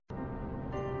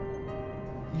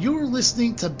You're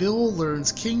listening to Bill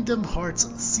Learns Kingdom Hearts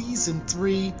Season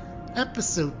 3,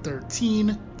 Episode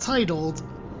 13, titled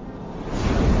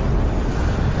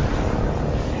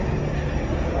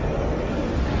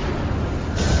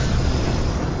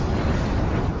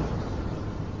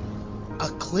A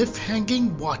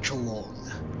Cliffhanging Watch-Along.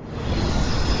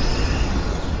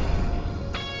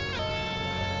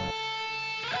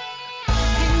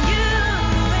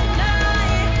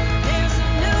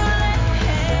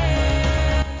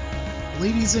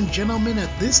 Ladies and gentlemen,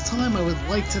 at this time I would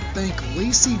like to thank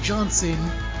Lacey Johnson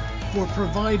for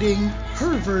providing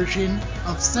her version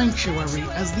of Sanctuary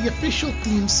as the official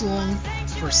theme song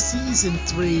for Season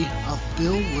 3 of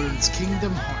Bill Learns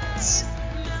Kingdom Hearts.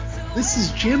 This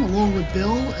is Jim along with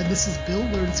Bill, and this is Bill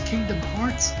Learns Kingdom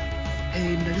Hearts,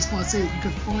 and I just want to say that you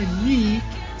can find me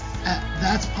at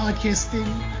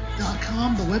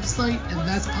thatspodcasting.com, the website, and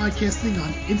That's Podcasting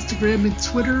on Instagram and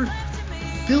Twitter.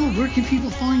 Bill, where can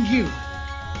people find you?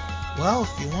 Well,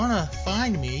 if you want to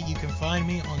find me, you can find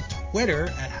me on Twitter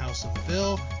at House of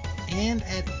Bill and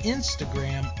at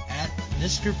Instagram at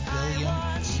Mr.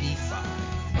 Billiam85.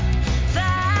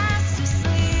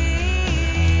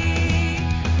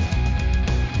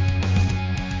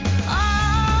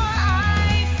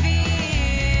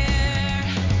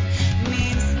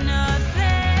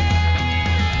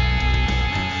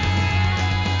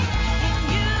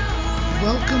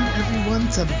 Welcome everyone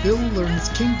to Bill Learns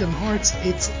Kingdom Hearts.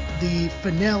 It's the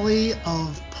finale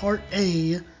of Part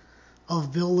A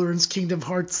of Bill Learns Kingdom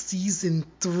Hearts Season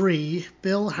 3.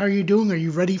 Bill, how are you doing? Are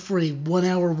you ready for a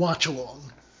 1-hour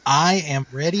watch-along? I am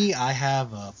ready. I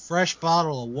have a fresh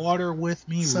bottle of water with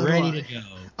me, So ready to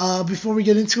go. Before we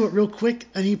get into it real quick,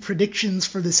 any predictions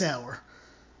for this hour?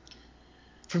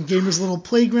 From Gamer's Little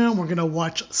Playground, we're going to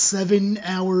watch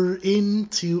 7-hour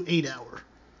into 8-hour.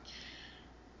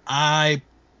 I'm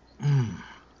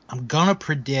gonna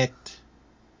predict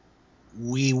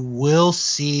we will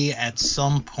see at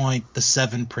some point the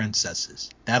 7 princesses.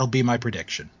 That'll be my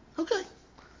prediction. Okay.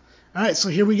 Alright, so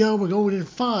here we go. We're going in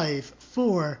 5,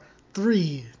 4,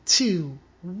 3, 2,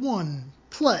 1,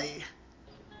 play.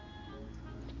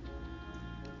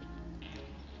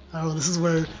 Oh, this is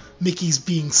where Mickey's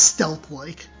being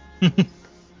stealth-like.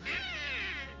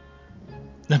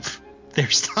 They're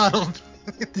startled.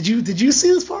 Did you see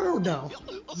this part or no?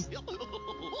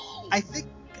 I think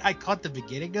I caught the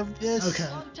beginning of this. Okay.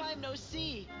 Long time no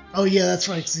see. Oh yeah, that's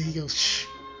right. So he goes, shh.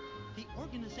 The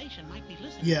organization might be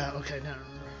listening. Yeah, okay, no.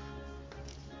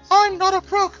 I'm not a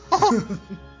crook. You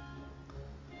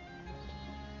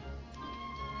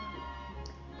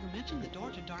mentioned the door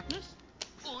to darkness?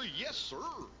 Yes, sir.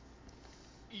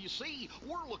 You see,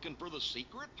 we're looking for the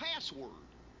secret password.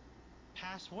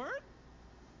 Password?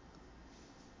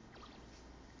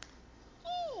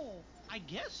 Oh, I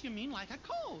guess you mean like a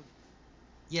code.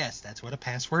 Yes, that's what a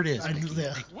password is. I knew Mickey.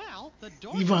 that. Well, the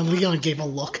door Yvonne to Leon darkness gave a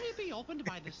can look. only be opened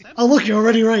by the 7 Oh look, you're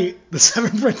already right. The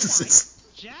 7 princesses.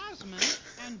 Jasmine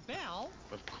and Belle.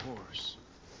 Of course.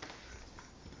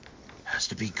 Has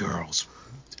to be girls.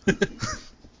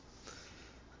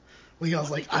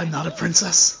 Leon's like, I'm not a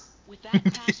princess. With that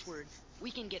password,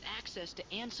 we can get access to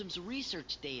Ansem's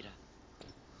research data.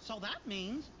 So that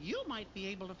means you might be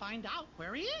able to find out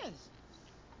where he is.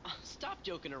 Stop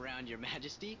joking around, Your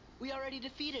Majesty. We already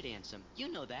defeated Ansem.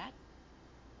 You know that.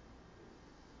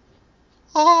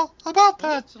 Oh, about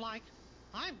that. Looks like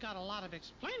I've got a lot of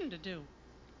explaining to do.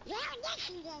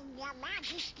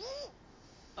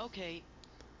 Okay,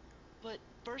 but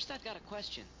first I've got a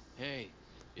question. Hey,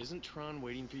 isn't Tron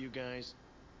waiting for you guys?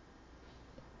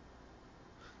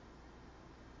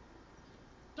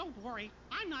 Don't worry,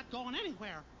 I'm not going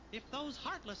anywhere. If those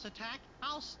Heartless attack,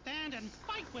 I'll stand and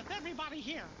fight with everybody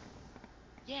here.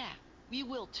 Yeah, we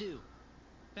will too.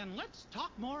 Then let's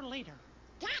talk more later.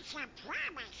 That's a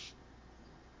promise.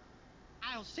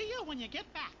 I'll see you when you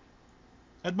get back.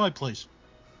 At my place.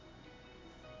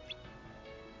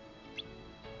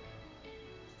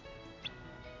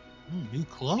 New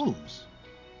clothes.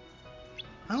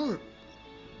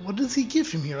 What does he give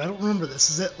him here? I don't remember this.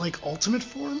 Is it like ultimate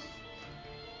form?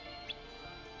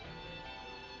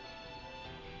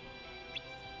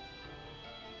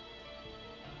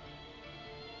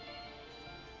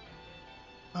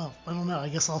 Oh, I don't know. I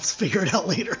guess I'll figure it out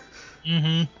later.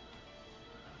 Mm-hmm.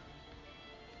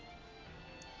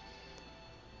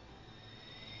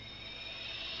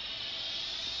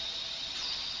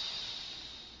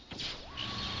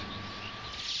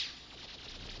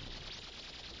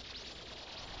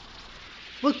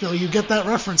 Look, Bill, you get that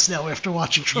reference now after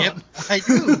watching Tron. Yep, I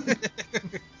do.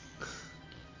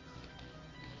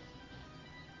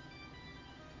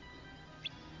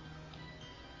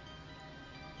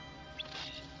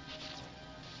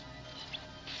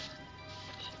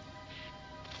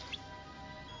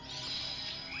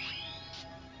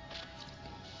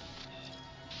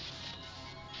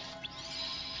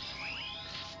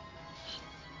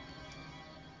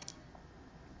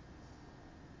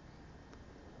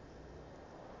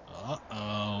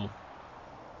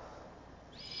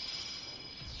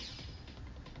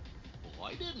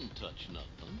 touch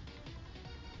nothing.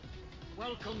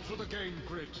 Welcome to the Game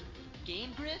Grid. Game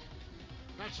Grid?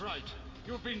 That's right.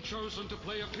 You've been chosen to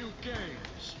play a few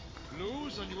games.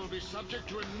 Lose and you will be subject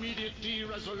to immediate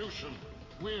de-resolution.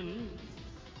 Win?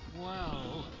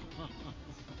 Well...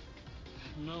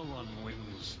 no one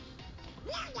wins.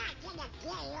 We're not gonna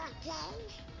play your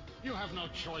games. You have no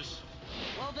choice.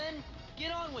 Well then,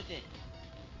 get on with it.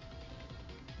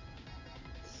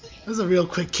 That was a real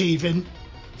quick cave-in.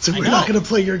 So I we're not know. gonna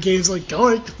play your games. Like,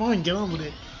 alright, fine, get on with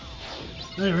it.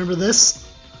 I remember this.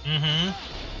 Mm-hmm.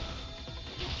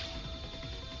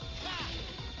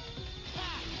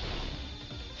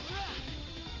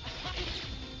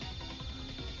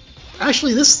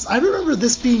 Actually, I remember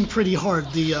this being pretty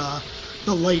hard. The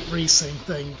light racing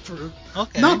thing for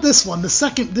Okay. not this one. The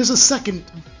second, there's a second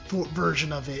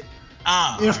version of it.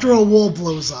 Ah. After a wall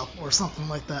blows up or something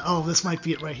like that. Oh, this might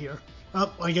be it right here.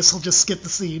 Oh, I guess I'll just skip the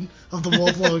scene of the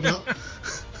wall blowing up.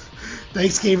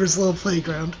 Thanks, Gamer's Little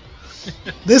Playground.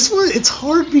 This one, it's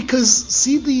hard because,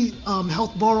 see the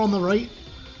health bar on the right?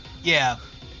 Yeah.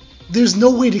 There's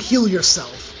no way to heal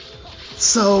yourself.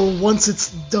 So once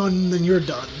it's done, then you're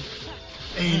done.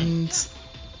 And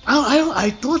I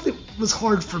thought it was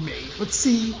hard for me. Let's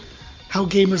see how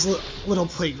Gamer's Little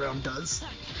Playground does.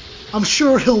 I'm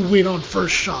sure he'll win on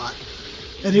first shot.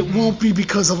 And it won't be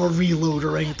because of a reload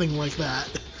or anything like that.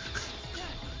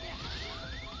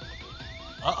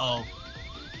 Uh-oh.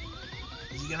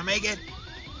 Is he gonna make it?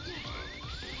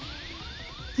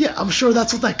 Yeah, I'm sure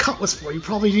that's what that cut was for. You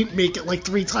probably didn't make it like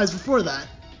 3 times before that.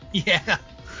 Yeah.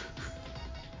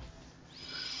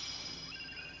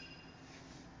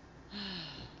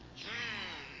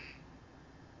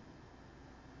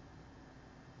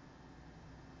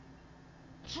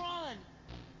 Tron!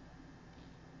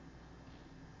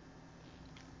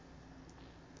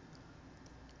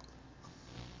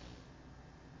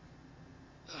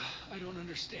 I don't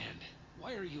understand.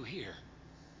 Why are you here?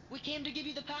 We came to give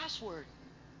you the password.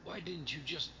 Why didn't you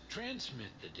just transmit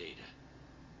the data?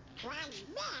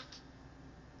 Transmit?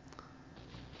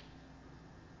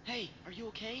 Hey, are you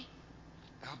okay?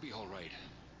 I'll be all right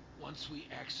once we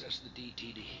access the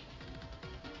DTD.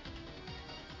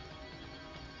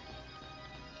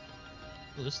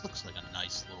 Well, this looks like a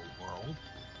nice little world.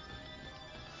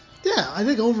 Yeah, I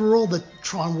think overall the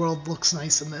Tron world looks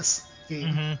nice in this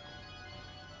game. Mm-hmm.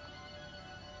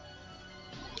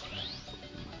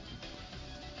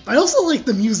 I also like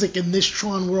the music in this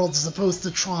Tron world as opposed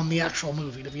to Tron the actual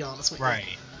movie, to be honest with you.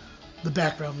 Right. The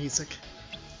background music.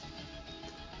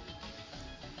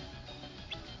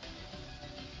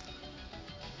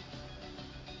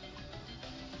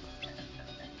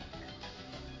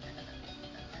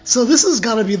 So this has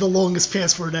got to be the longest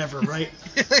password ever, right?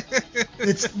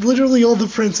 It's literally all the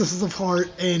princesses of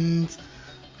Heart, and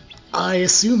I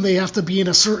assume they have to be in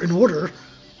a certain order.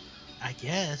 I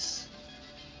guess.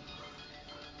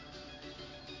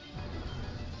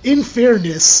 In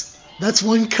fairness, that's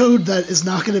one code that is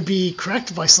not going to be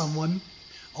cracked by someone.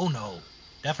 Oh no.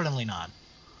 Definitely not.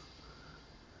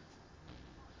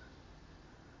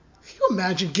 Can you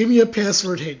imagine? Give me a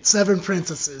password hint. 7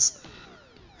 princesses.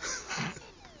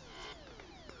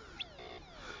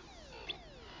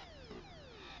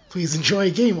 Please enjoy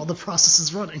a game while the process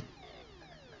is running.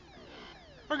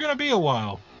 We're gonna be a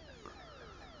while.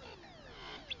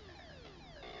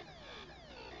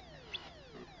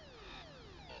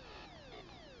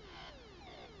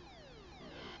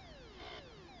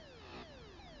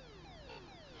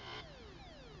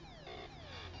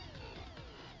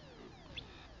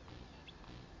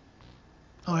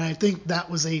 Oh, and I think that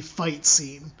was a fight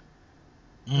scene.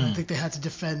 And I Mm. think they had to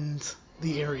defend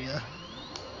the area.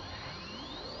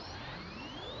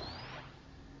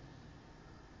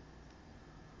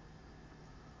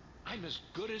 I'm as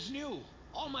good as new.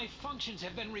 All my functions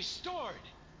have been restored.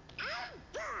 Oh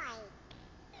boy!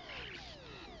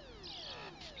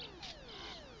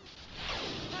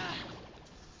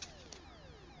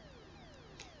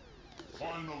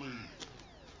 Finally,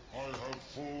 I have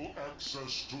full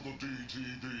access to the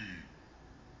DTD.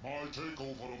 My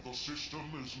takeover of the system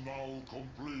is now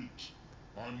complete.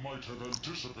 I might have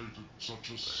anticipated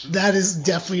such a simple That is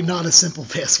definitely not a simple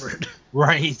password.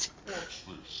 Right. What's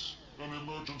this? An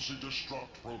emergency destruct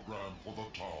program for the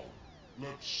town.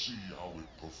 Let's see how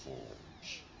it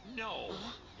performs. No.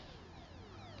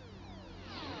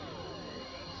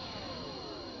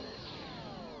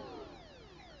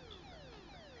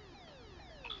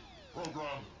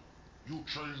 Program, you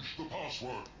changed the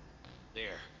password.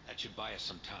 There, that should buy us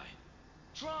some time.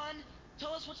 Tron,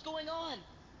 tell us what's going on.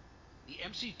 The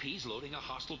MCP's loading a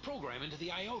hostile program into the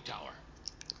I.O. tower.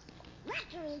 What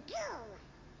do we do?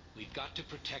 We've got to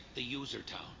protect the user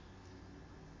town.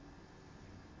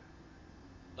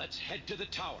 Let's head to the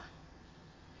tower.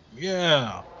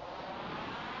 Yeah.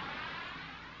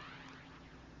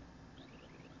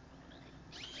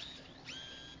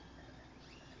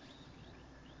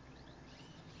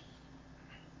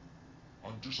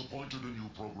 I'm disappointed in you,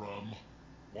 program.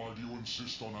 Why do you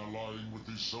insist on allying with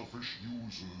these selfish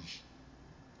users?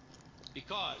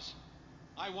 Because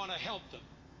I want to help them.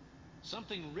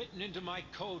 Something written into my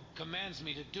code commands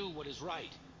me to do what is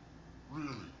right.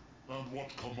 Really? And what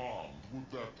command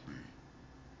would that be?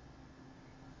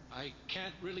 I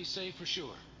can't really say for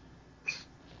sure.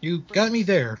 You got me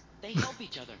there. They help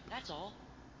each other, that's all.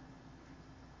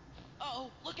 Uh-oh,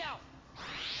 look out!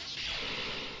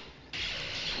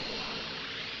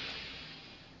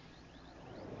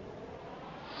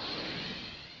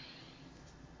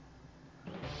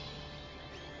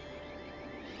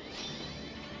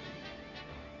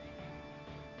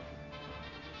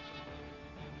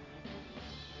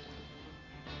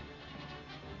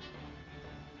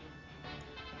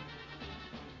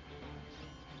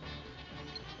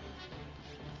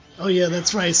 Oh yeah,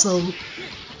 that's right. So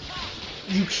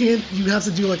you have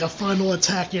to do like a final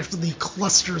attack after the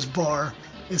clusters bar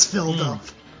is filled up.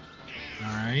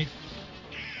 Alright.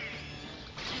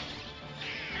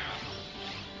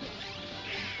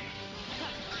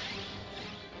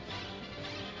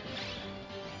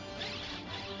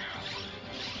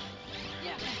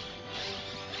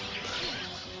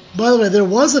 By the way, there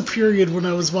was a period when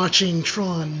I was watching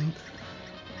Tron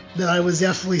that I was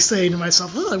definitely saying to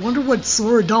myself, oh, I wonder what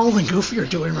Sora, Donald, and Goofy are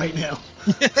doing right now.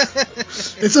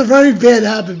 It's a very bad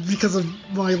habit because of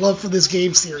my love for this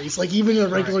game series. Like, even in a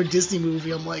regular Disney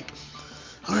movie, I'm like,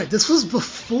 alright, this was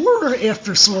before or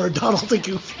after Sora, Donald, and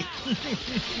Goofy?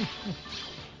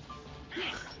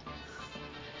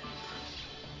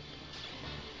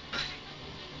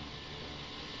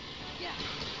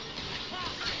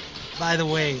 By the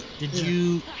way, did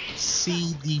you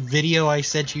see the video I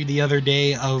sent you the other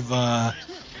day of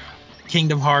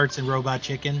Kingdom Hearts and Robot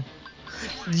Chicken?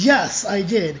 Yes, I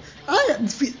did.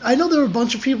 I know there were a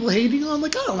bunch of people hating on.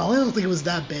 Like, I don't know. I don't think it was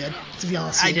that bad, to be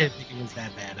honest. I didn't think it was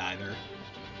that bad either.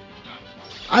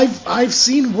 I've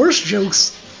seen worse jokes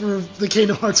for the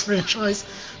Kingdom Hearts franchise.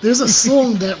 There's a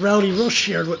song that Rowdy Rush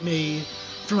shared with me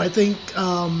from I think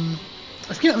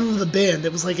I can't remember the band.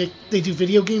 It was like they do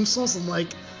video game songs. I'm like,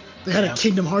 they had a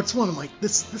Kingdom Hearts one. I'm like,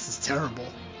 this is terrible.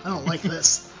 I don't like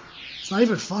this. It's not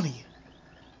even funny.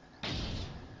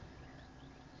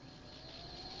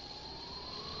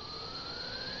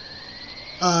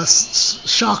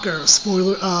 Shocker!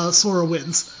 Spoiler. Sora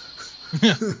wins.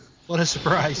 What a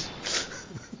surprise.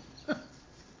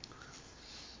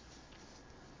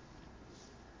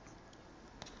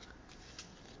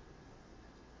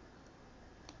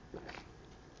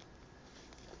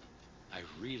 I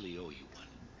really owe you one.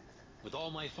 With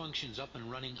all my functions up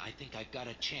and running, I think I've got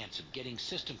a chance of getting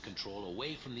system control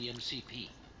away from the MCP.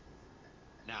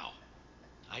 Now,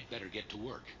 I'd better get to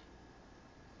work.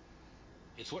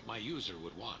 It's what my user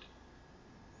would want.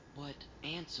 What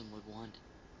Ansem would want.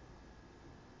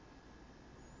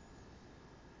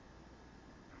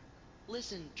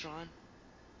 Listen, Tron.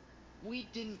 We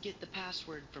didn't get the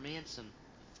password from Ansem.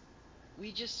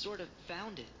 We just sort of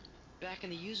found it, back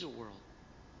in the user world,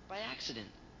 by accident.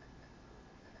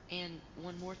 And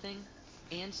one more thing,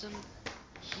 Ansem,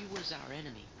 he was our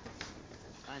enemy.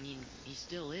 I mean, he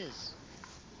still is,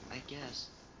 I guess.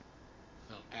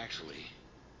 Well, actually,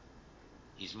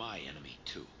 he's my enemy,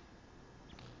 too.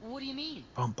 What do you mean?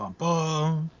 Bum bum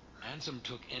bum. Ansem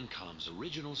took Encom's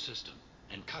original system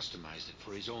and customized it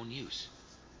for his own use.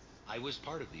 I was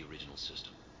part of the original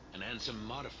system, and Ansem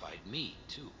modified me,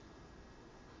 too.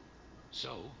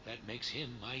 So, that makes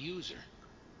him my user.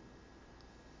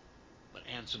 But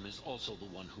Ansem is also the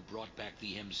one who brought back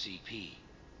the MCP.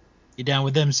 You down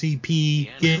with MCP?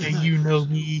 Yeah, you know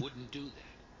me. Wouldn't do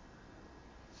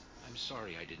that. I'm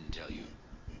sorry I didn't tell you.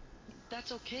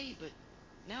 That's okay, but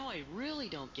now I really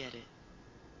don't get it.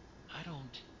 I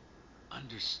don't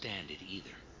understand it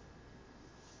either.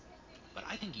 But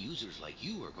I think users like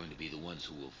you are going to be the ones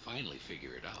who will finally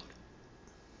figure it out.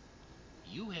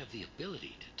 You have the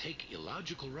ability to take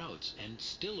illogical routes and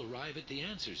still arrive at the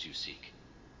answers you seek.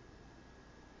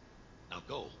 Now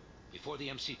go, before the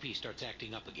MCP starts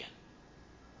acting up again.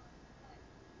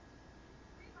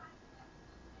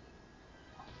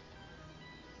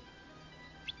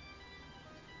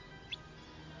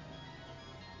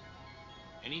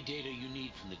 Any data you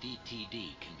need from the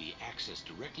DTD can be accessed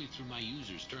directly through my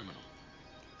user's terminal.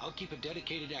 I'll keep a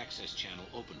dedicated access channel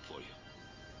open for you.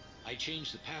 I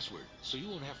changed the password, so you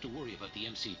won't have to worry about the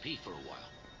MCP for a while.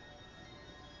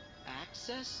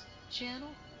 Access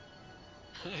channel?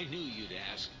 I knew you'd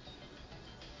ask.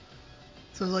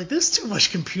 So like, there's too much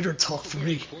computer talk It's for a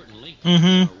very me. important link between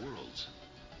Mhm. our worlds.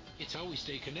 It's how we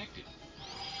stay connected.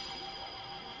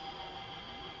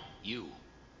 You,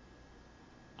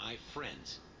 my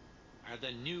friends, are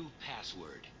the new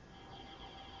password.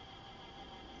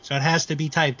 So it has to be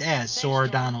typed as Thanks, Sora,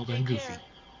 John. Donald, and Take Goofy. care.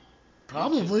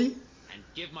 Probably. And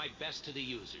give my best to the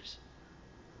users.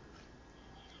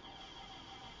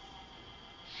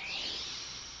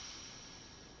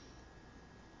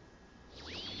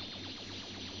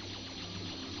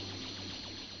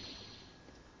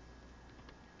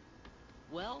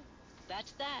 Well,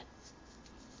 that's that.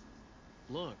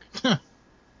 Look,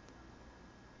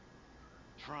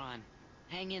 Tron,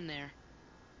 hang in there.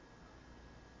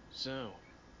 so,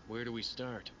 where do we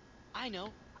start? I know.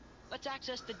 Let's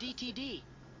access the DTD.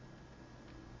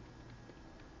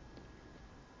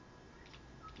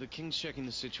 The King's checking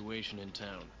the situation in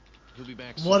town. He'll be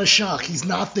back What soon. a shock. He's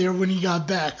not there when he got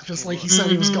back, just Hey, like he look. said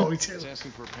he was Mhm. going It's to.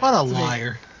 asking for a What a password.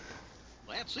 liar.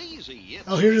 That's easy. It's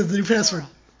Oh, here's the new password.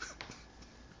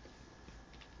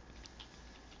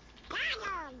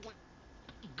 Donald!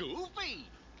 Goofy.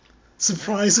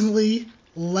 Surprisingly,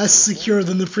 less secure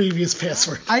than the previous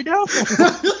password. I know.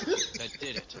 That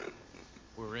did it.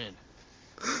 We're in.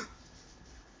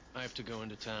 I have to go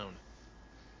into town.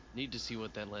 Need to see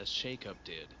what that last shakeup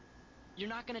did. You're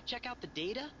not gonna check out the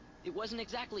data? It wasn't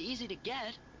exactly easy to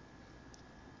get.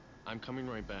 I'm coming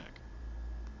right back.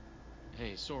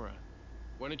 Hey, Sora,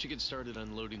 why don't you get started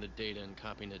unloading the data and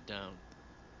copying it down?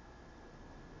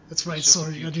 That's right, It's just a Sora.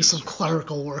 You few gotta do some keys, right?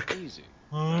 clerical work. Easy,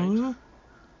 right? Huh?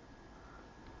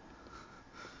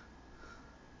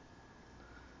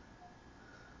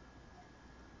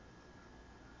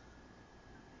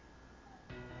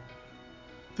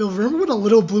 Bill, remember when a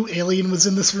little blue alien was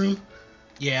in this room?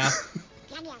 Yeah.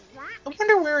 Can you I walk?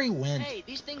 wonder where he went. Hey,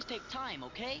 these things take time,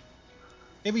 okay?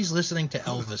 Maybe he's listening to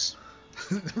Elvis.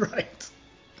 Right.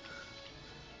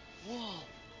 Whoa,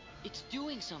 it's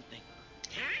doing something.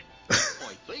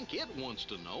 I think it wants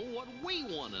to know what we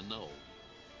want to know.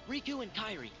 Riku and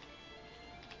Kairi.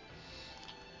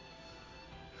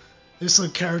 There's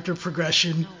some character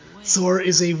progression. No way. Sora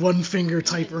is a one-finger Even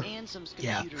typer. Ansem's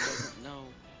Yeah. computer doesn't know.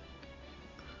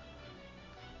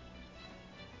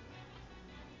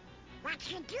 What's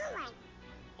he doing?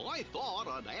 I thought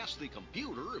I'd ask the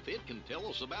computer if it can tell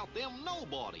us about them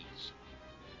nobodies.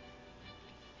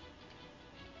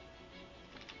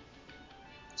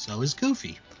 So is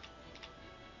Goofy.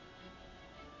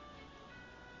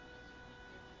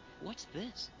 What's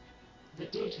this? The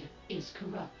data is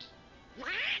corrupt. What?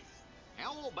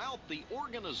 How about the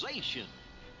organization?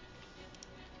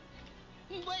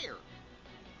 There.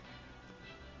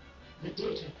 The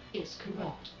data is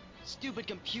corrupt. Stupid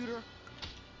computer.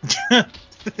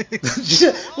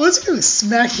 What's he doing?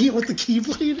 Smacking it with the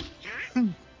keyblade?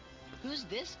 Who's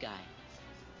this guy?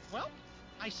 Well,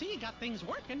 I see you got things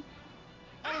working.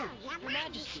 Oh, Your Your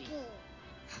Majesty.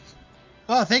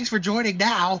 Oh, thanks for joining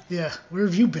now. Yeah, where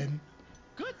have you been?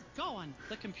 Good going.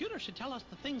 The computer should tell us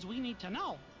the things we need to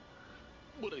know.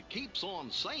 But it keeps on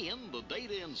saying the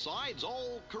data inside's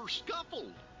all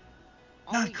kerscuffled.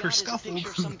 All Not we got is a kerscuffled. picture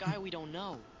of some guy we don't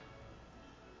know.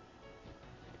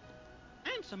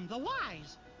 Ansem, the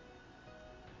wise.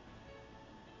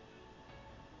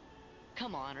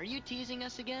 Come on, are you teasing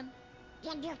us again?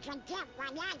 Did you forget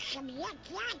what Ansem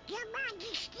looked like, Your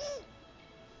Majesty?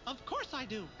 Of course I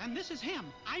do. And this is him.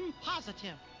 I'm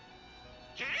positive.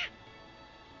 Huh?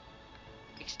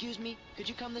 Excuse me, could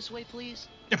you come this way, please?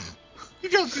 You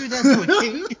don't do that to a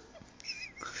king.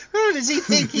 Who does he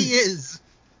think he is?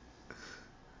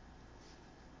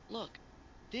 Look,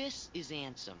 this is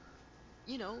Ansem.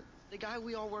 You know, the guy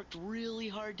we all worked really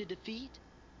hard to defeat.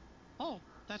 Oh,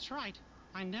 that's right.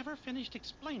 I never finished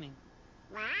explaining.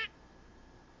 What?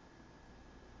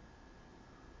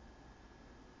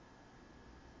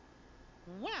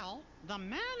 Well, the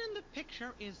man in the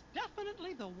picture is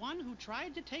definitely the one who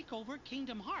tried to take over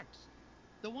Kingdom Hearts.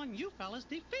 The one you fellas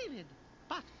defeated.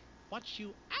 But what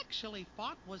you actually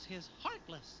fought was his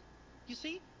Heartless. You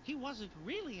see, he wasn't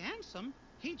really Ansem.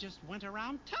 He just went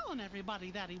around telling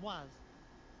everybody that he was.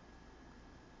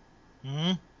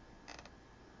 Hmm?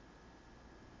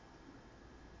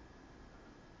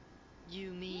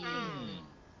 You mean...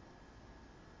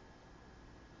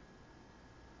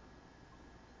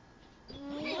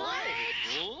 What?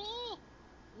 Huh?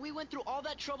 We went through all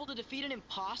that trouble to defeat an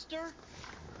imposter?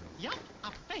 Yup,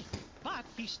 a fake. But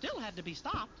he still had to be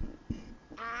stopped.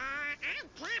 I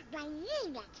can't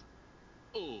believe it.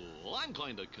 Oh, I'm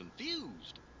kind of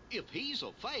confused. If he's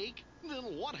a fake, then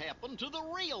what happened to the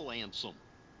real Ansem?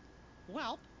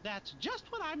 Well, that's just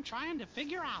what I'm trying to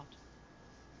figure out.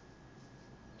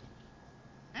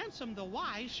 Ansem the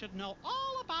Wise should know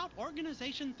all about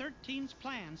Organization 13's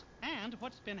plans and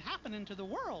what's been happening to the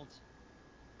worlds.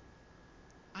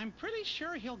 I'm pretty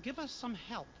sure he'll give us some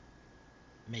help.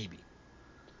 Maybe.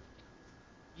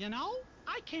 You know,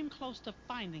 I came close to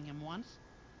finding him once.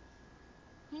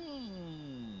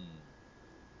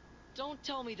 Don't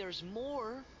tell me there's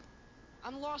more.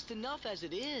 I'm lost enough as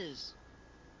it is.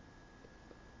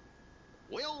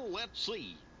 Well, let's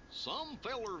see. Some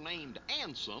feller named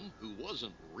Ansem, who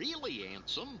wasn't really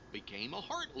Ansem, became a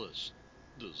Heartless.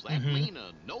 Does that mean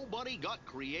a nobody got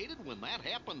created when that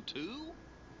happened too?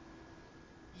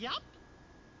 Yup.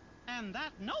 And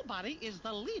that nobody is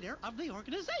the leader of the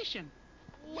organization.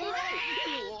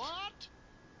 What?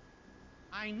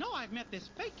 I know I've met this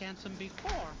fake Ansem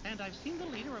before, and I've seen the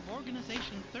leader of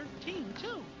Organization 13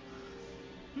 too.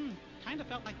 Kinda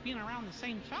felt like being around the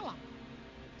same fella.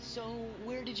 So,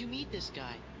 where did you meet this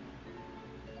guy?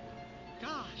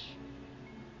 Gosh,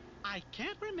 I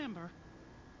can't remember.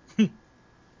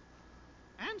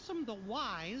 Ansem the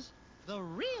Wise, the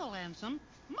real Ansem,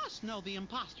 must know the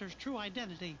imposter's true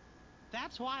identity.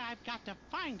 That's why I've got to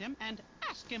find him and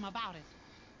ask him about it.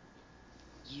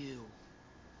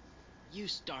 You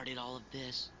started all of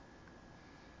this.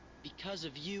 Because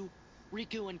of you,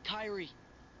 Riku and Kairi.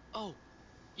 Oh,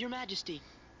 Your Majesty,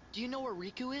 do you know where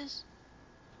Riku is?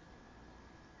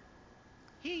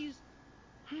 He's...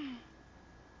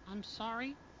 I'm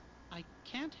sorry. I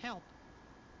can't help.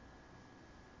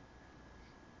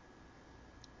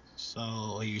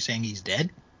 So, are you saying he's dead?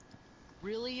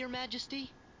 Really, Your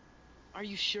Majesty? Are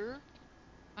you sure?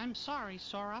 I'm sorry,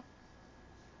 Sora.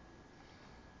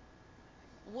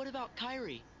 What about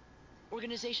Kairi?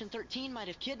 Organization 13 might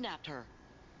have kidnapped her.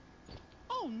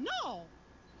 Oh, no!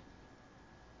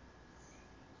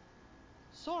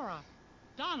 Sora,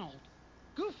 Donald,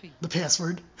 Goofy. The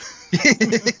password.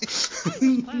 I was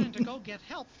planning to go get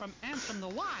help from Ansem the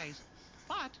Wise,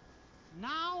 but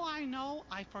now I know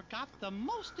I forgot the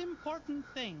most important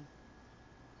thing.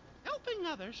 Helping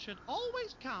others should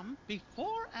always come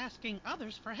before asking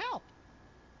others for help.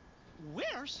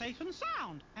 We're safe and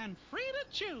sound and free to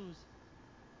choose.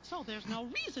 So there's no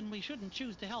reason we shouldn't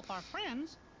choose to help our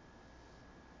friends.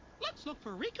 Let's look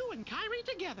for Riku and Kairi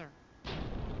together.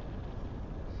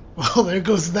 Well, there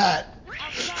goes that.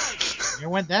 Outside. There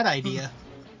went that idea.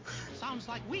 Sounds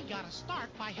like we gotta start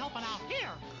by helping out here.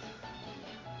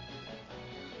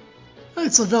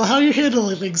 Alright, so Bill, how are you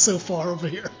handling things so far over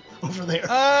there?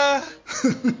 I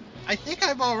think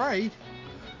I'm alright.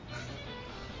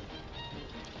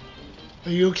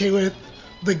 Are you okay with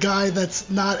the guy that's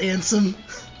not Ansem?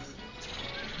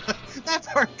 That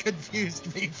part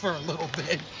confused me for a little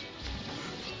bit.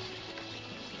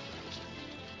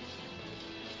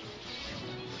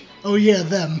 Oh yeah,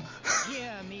 them.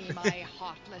 Hear me, my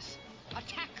Heartless.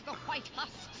 Attack the white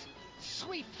husks.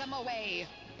 Sweep them away.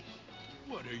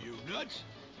 What are you, nuts?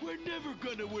 We're never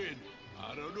gonna win.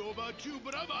 I don't know about you,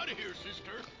 but I'm out of here,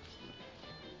 sister.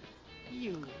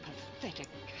 You pathetic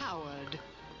coward.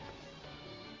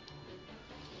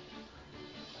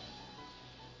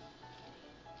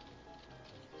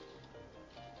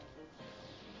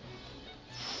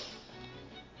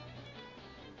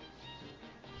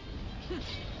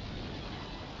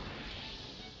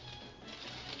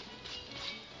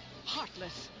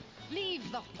 Heartless,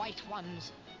 leave the White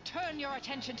Ones. Turn your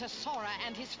attention to Sora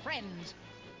and his friends.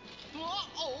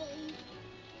 Uh-oh!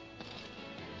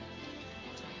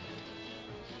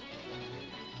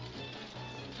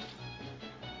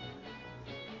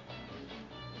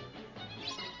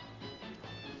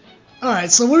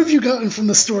 Alright, so what have you gotten from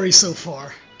the story so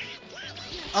far?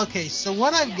 Okay, so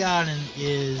what I've gotten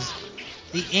is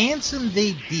the Ansem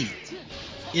they beat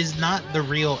is not the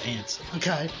real Ansem.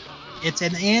 Okay.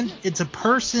 It's a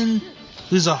person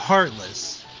who's a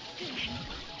Heartless.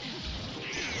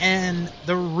 And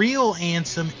the real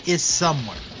Ansem is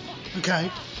somewhere.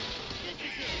 Okay.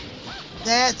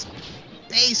 That's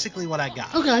basically what I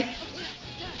got. Okay.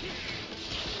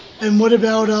 And what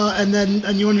about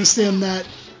and you understand that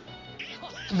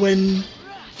when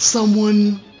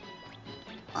someone,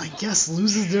 I guess,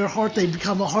 loses their heart, they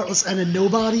become a Heartless and a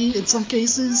nobody in some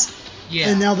cases? Yeah.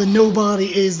 And now the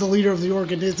nobody is the leader of the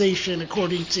organization,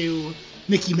 according to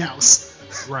Mickey Mouse.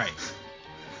 Right.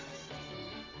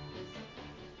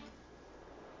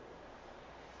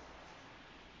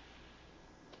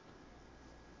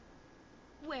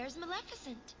 Where's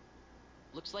Maleficent?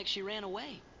 Looks like she ran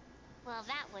away. Well,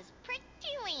 that was pretty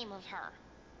lame of her.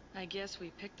 I guess we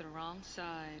picked the wrong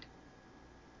side.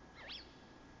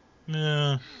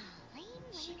 Yeah. Lame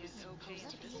It's okay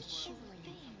supposed to if be a this is chivalry worth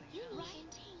thing, something else.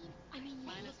 right? I mean,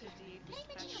 Minus look, 58 did I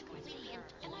mention how special witty and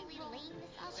points. totally lame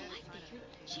this other? So I figured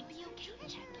she'd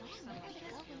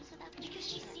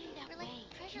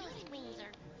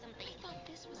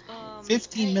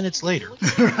 15 minutes later. Look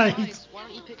at your Right. supplies. Why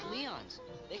don't you pick Leon's?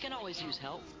 They can always use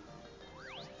help.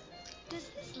 Does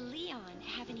this Leon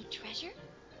have any treasure?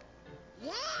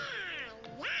 Yeah,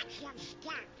 lots of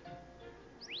stuff.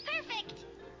 Perfect!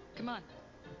 Come on.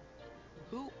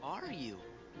 Who are you?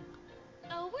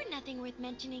 Oh, we're nothing worth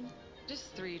mentioning.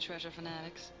 Just 3 treasure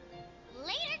fanatics.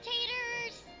 Later,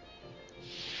 taters!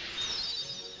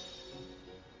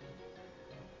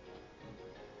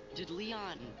 Did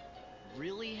Leon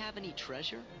really have any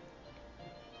treasure?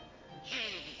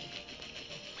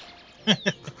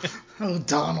 Oh,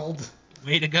 Donald.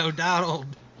 Way to go, Donald.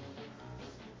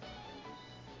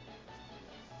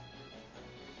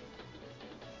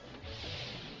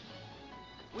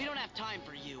 We don't have time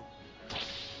for you.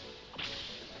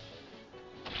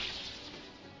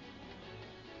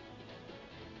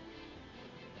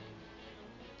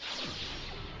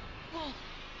 Whoa.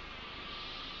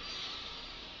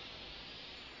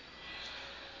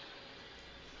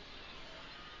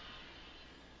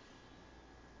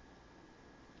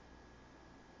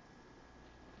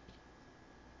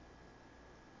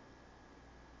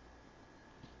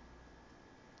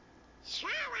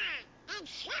 Sora and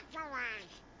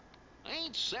Sephiroth.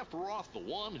 Ain't Sephiroth the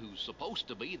one who's supposed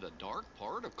to be the dark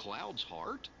part of Cloud's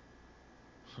heart?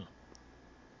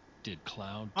 Did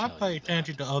Cloud I tell pay you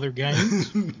attention to other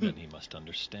games. that? Then he must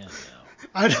understand now.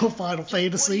 I know Final What are you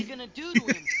Fantasy. gonna do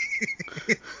to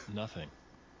him? Nothing.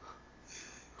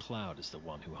 Cloud is the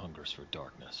one who hungers for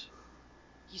darkness.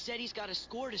 He said he's got a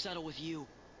score to settle with you.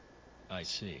 I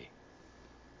see.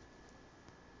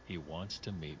 He wants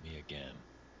to meet me again.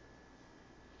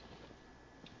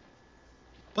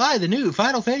 Buy the new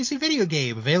Final Fantasy video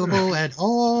game, available at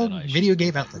all Then I should video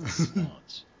game give him outlets. what he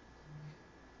wants.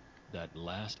 That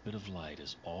last bit of light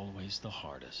is always the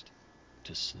hardest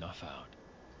to snuff out.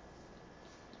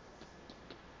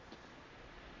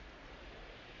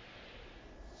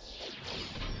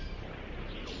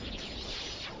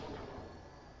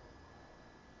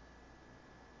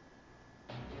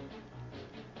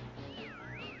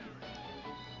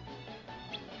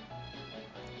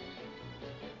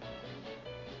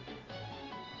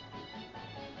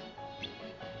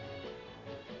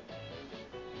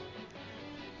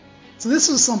 So this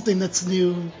was something that's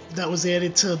new that was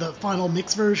added to the final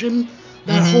mix version.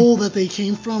 That hole that they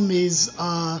came from is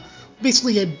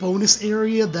basically a bonus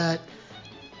area that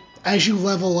as you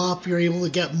level up, you're able to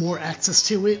get more access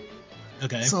to it.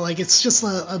 Okay. So like it's just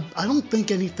I don't think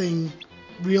anything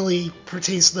really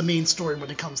pertains to the main story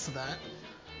when it comes to that.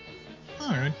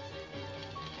 Alright.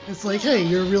 It's like, hey,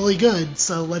 you're really good,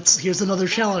 so here's another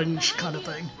challenge kind of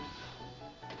thing.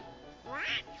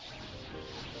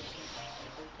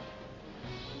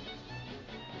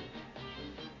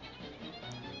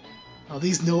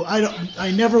 Oh,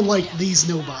 I never liked these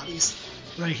nobodies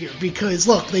right here because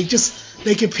look, they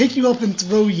can pick you up and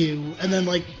throw you, and then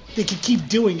like they can keep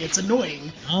doing it. It's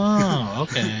annoying. Oh,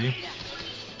 okay.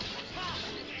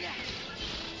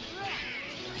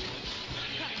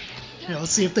 Yeah,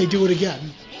 let's see if they do it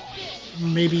again.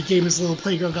 Maybe Gamer's Little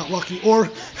Playground got lucky, or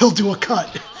he'll do a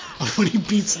cut of when he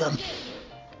beats them.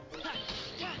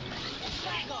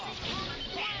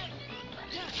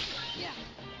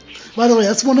 By the way,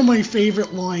 that's one of my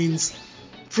favorite lines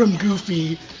from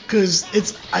Goofy, because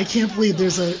I can't believe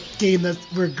there's a game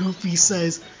where Goofy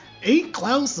says, ain't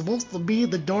Cloud supposed to be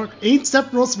the dark, ain't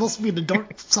Sephiroth supposed to be the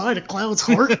dark side of Cloud's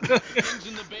heart?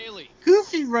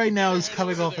 Goofy right now is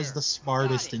coming off as the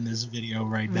smartest in this video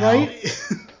right now.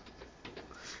 Right?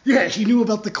 Yeah, he knew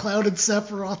about the Cloud and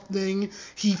Sephiroth thing,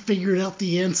 he figured out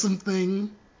the Ansem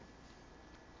thing.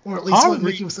 Or at least what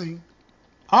Mickey was saying.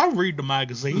 I'll read the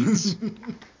magazines.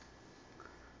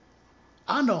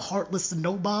 I know heartless and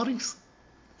nobodies.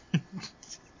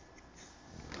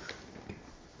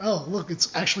 Oh, look,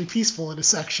 it's actually peaceful in a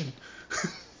section.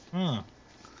 Huh.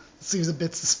 Seems a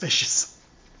bit suspicious.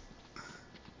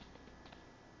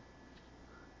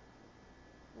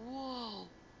 Whoa.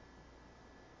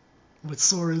 With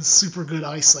Sora's super good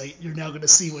eyesight, you're now going to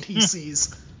see what he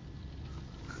sees.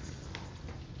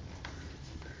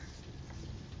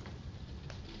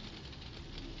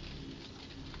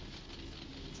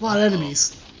 A lot of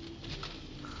enemies.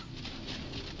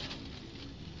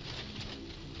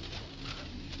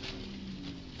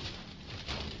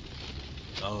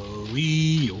 Oh,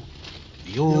 wee-oh.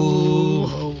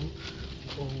 Yo.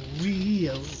 Oh,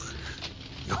 Rio.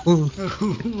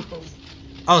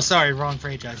 Oh, sorry, wrong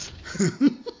franchise.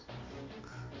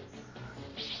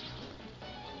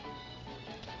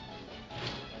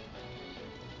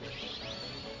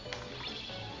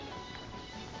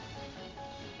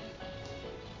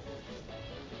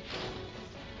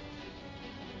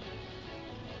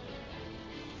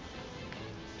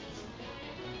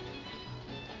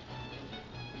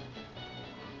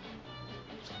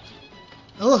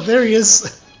 Oh, look, there he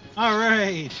is. All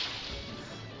right.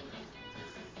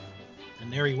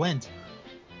 And there he went.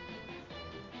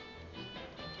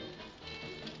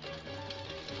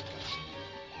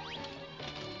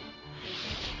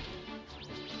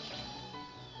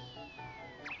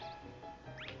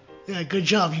 Yeah, good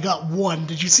job. You got one.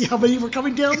 Did you see how many were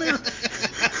coming down there?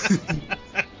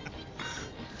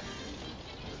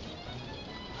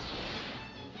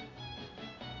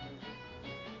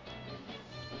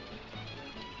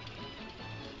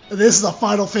 This is a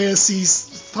Final Fantasy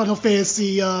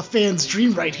fan's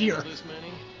dream right here.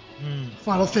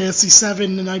 Final Fantasy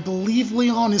 7, and I believe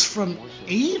Leon is from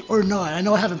 8 or 9. I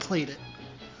know I haven't played it,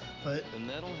 but Then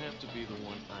that'll have to be the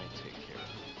one I take care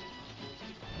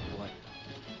of. What?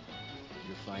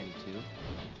 You're fighting too?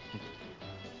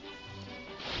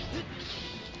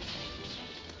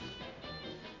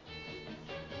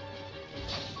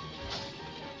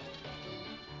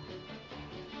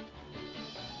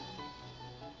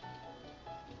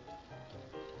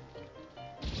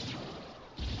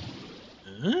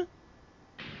 Huh?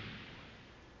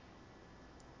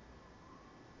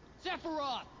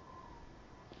 Sephiroth!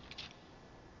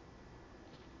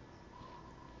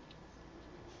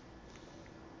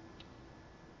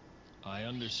 I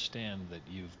understand that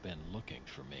you've been looking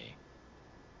for me.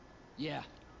 Yeah.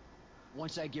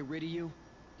 Once I get rid of you,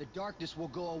 the darkness will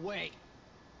go away.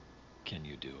 Can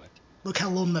you do it? look how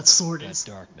long that sword is.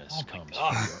 That darkness Oh my comes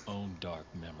God. from your own dark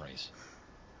memories.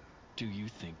 Do you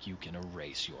think you can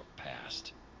erase your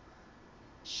past?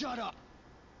 Shut up!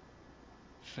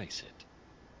 Face it.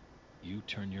 You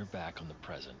turn your back on the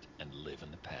present and live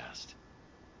in the past.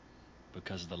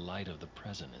 Because the light of the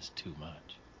present is too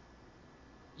much.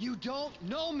 You don't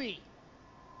know me!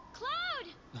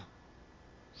 Cloud!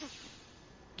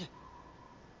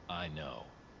 I know.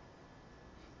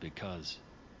 Because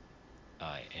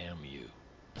I am you.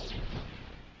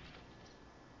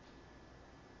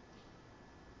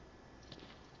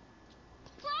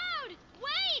 Cloud!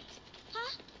 Wait!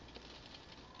 Huh?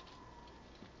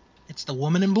 It's the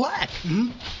woman in black.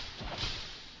 Mhm.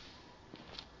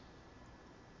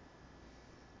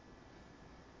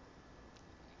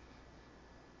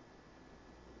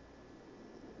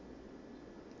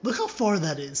 Look how far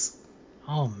that is.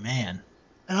 Oh, man.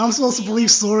 And I'm supposed to believe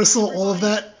Sora saw all of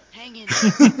that? Hang in.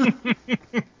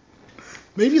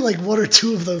 Maybe like one or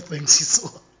two of those things he saw.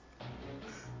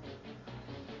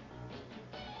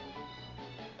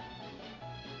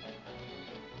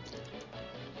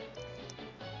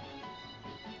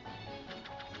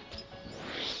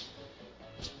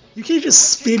 You can't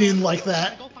just spin in like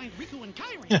that. Go find Riku and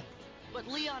Kairi. But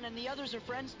Leon and the others are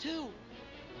friends too.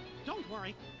 Don't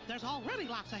worry, there's already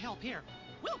lots of help here.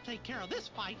 We'll take care of this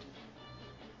fight.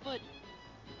 But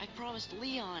I promised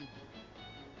Leon.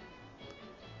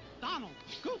 Donald,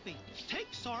 Goofy, take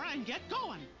Sora and get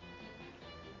going.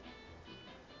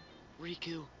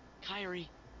 Riku, Kairi,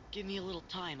 give me a little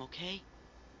time, okay?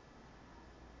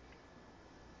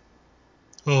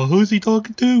 Oh, who's he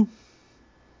talking to?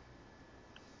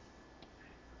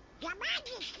 Your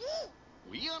Majesty!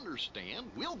 We understand.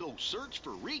 We'll go search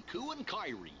for Riku and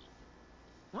Kairi.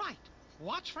 Right.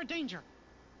 Watch for danger.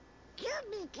 You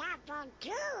be careful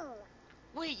too!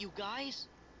 Wait, you guys.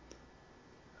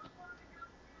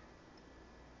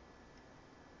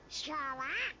 Sora,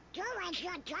 do as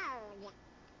you're told.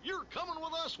 You're coming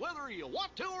with us whether you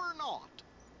want to or not.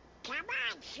 Come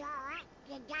on, Sora.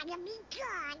 You gotta be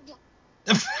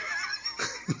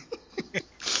good.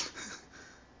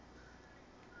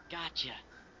 Gotcha.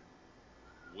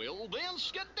 Well then,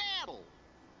 skedaddle.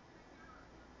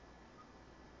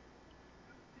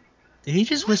 Did he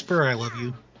just whisper, I love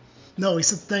you? No, he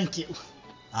said thank you.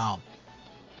 Oh.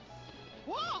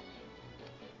 Whoa!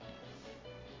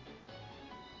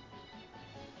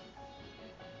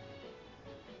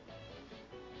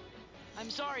 I'm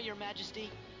sorry, Your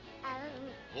Majesty.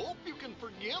 Hope you can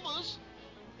forgive us.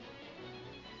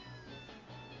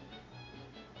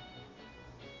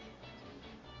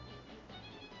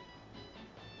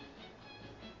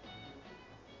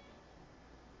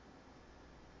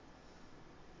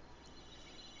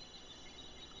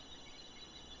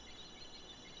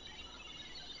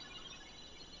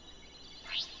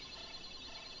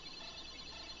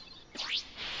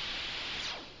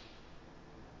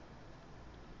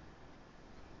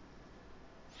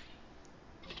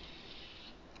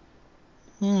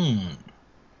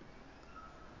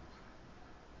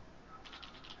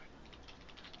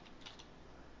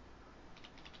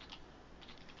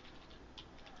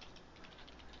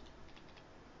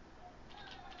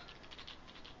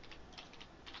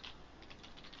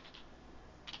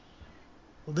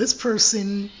 Well, this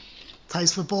person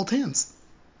ties with both hands.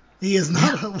 He is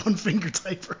not a one-finger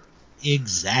typer.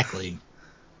 Exactly.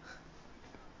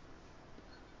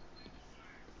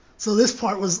 So this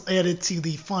part was added to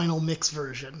the final mix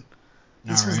version.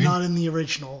 This was not in the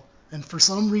original. And for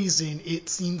some reason, it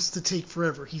seems to take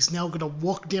forever. He's now going to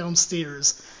walk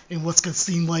downstairs in what's going to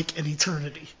seem like an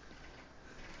eternity.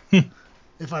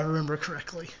 If I remember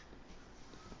correctly.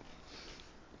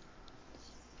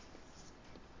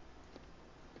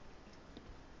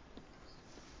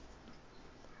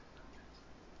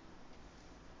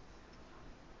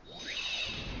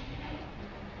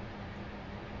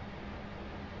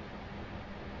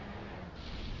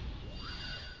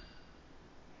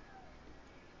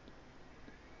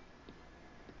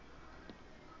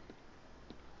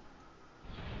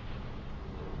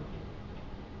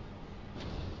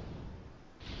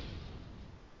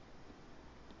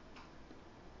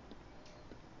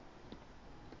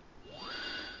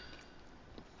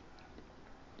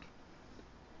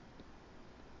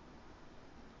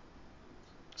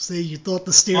 See, you thought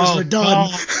the stairs were done.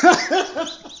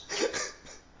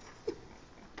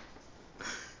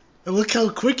 And look how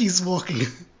quick he's walking.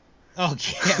 Oh,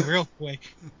 yeah, real quick.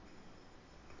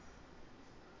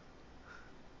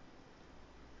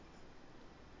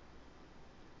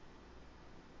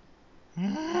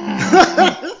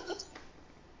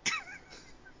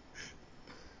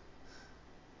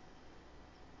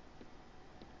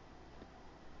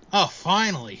 Oh,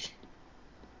 finally.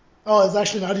 Oh, it's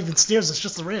actually not even stairs, it's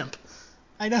just a ramp.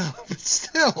 I know, but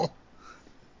still.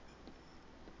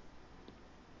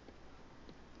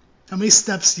 How many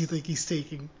steps do you think he's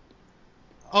taking?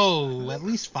 Oh, at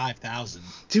least 5,000.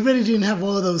 Too bad he didn't have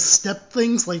one of those step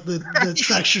things, like the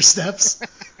traction steps.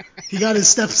 He got his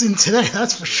steps in today,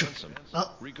 that's for sure.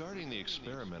 Regarding the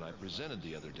experiment I presented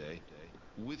the other day,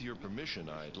 with your permission,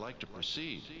 I'd like to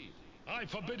proceed. I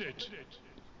forbid it.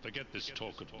 Forget this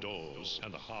talk of doors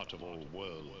and the heart of all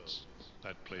worlds.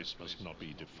 That place must not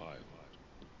be defiled.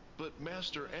 But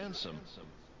Master Ansem,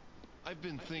 I've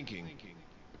been thinking.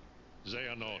 They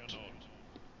are not.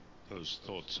 Those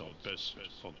thoughts are best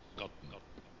forgotten.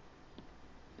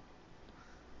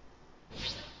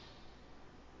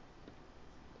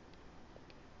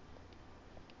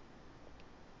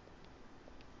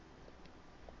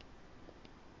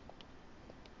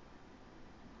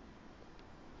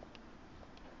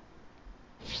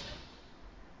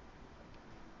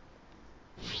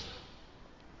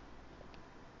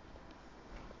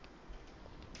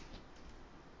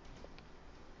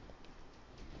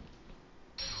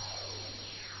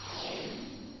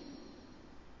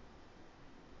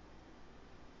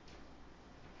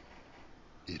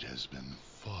 It has been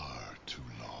far too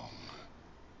long,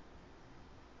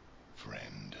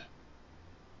 friend.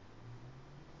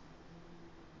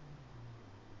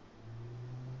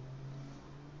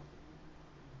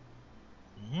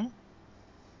 Hmm?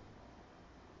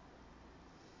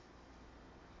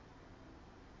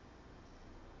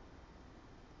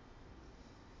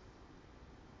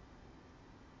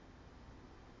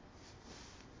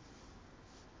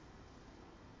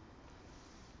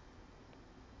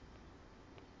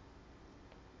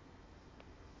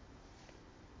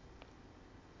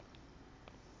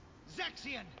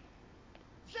 Zaxian!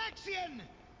 Zaxian!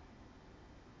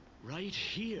 Right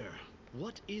here.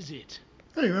 What is it?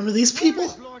 Hey, remember these people?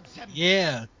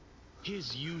 Yeah.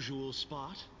 His usual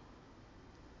spot?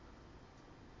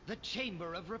 The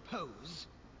Chamber of Repose?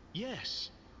 Yes.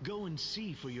 Go and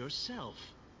see for yourself.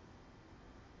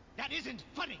 That isn't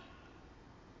funny!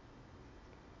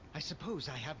 I suppose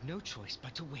I have no choice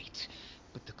but to wait.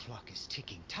 But the clock is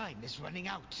ticking. Time is running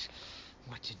out.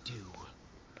 What to do?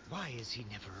 Why is he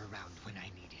never around when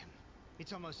I need him?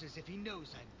 It's almost as if he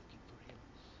knows I'm looking for him.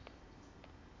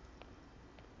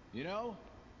 You know,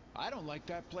 I don't like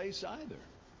that place either.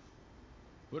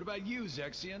 What about you,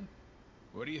 Zexion?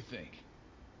 What do you think?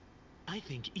 I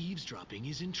think eavesdropping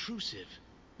is intrusive.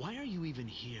 Why are you even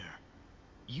here?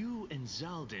 You and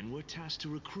Zaldin were tasked to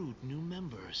recruit new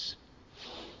members.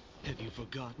 Have you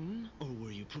forgotten, or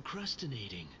were you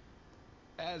procrastinating?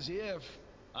 As if.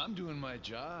 I'm doing my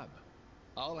job.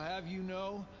 I'll have you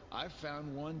know, I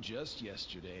found one just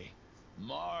yesterday.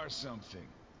 Mar something.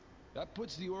 That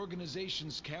puts the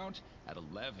organization's count at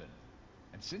 11.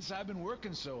 And since I've been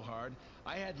working so hard,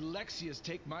 I had Lexius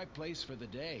take my place for the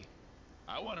day.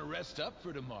 I want to rest up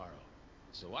for tomorrow,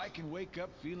 so I can wake up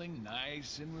feeling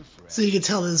nice and refreshed. So you can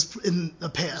tell this in the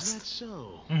past. Is that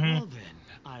so? Mm-hmm. Well then,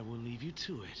 I will leave you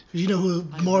to it. You know who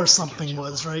Mar something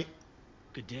was, right?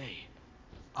 Good day.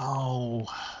 Oh.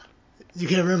 You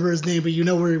can't remember his name, but you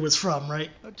know where he was from, right?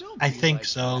 I think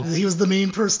so. He was the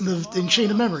main person in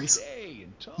Chain of Memories.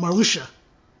 Marluxia.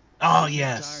 Oh,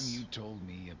 yes. Time you told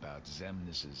me about about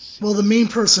Xemnas' Well, the main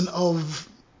person of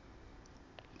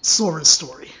Sora's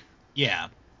story. Yeah.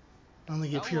 I don't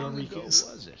think he appeared How on long ago Riku's.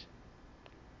 was it?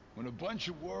 When a bunch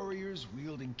of warriors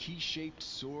wielding key-shaped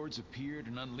swords appeared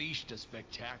and unleashed a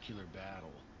spectacular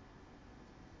battle.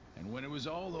 And when it was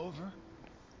all over,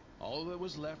 all that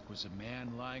was left was a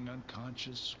man lying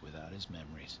unconscious without his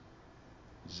memories.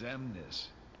 Xemnas,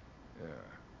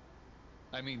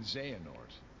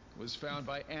 Xehanort, was found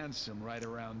by Ansem right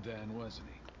around then, wasn't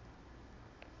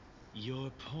he? Your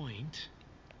point?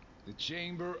 The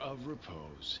Chamber of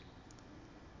Repose.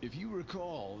 If you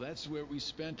recall, that's where we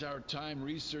spent our time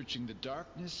researching the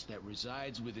darkness that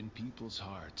resides within people's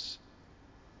hearts.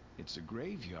 It's a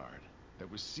graveyard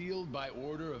that was sealed by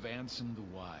order of Ansem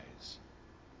the Wise.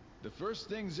 The first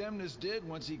thing Xemnas did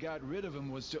once he got rid of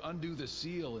him was to undo the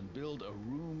seal and build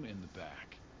a room in the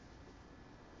back.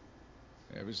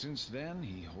 Ever since then,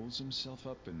 he holds himself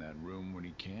up in that room when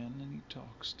he can, and he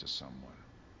talks to someone.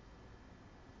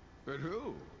 But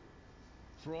who?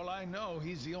 For all I know,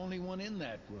 he's the only one in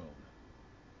that room.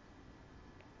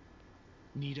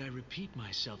 Need I repeat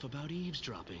myself about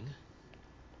eavesdropping?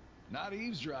 Not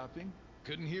eavesdropping.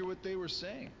 Couldn't hear what they were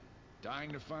saying.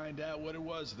 Dying to find out what it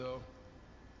was, though.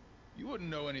 You wouldn't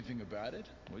know anything about it,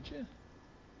 would you?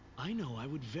 I know I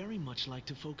would very much like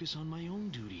to focus on my own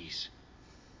duties,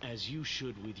 as you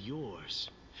should with yours.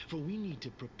 For we need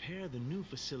to prepare the new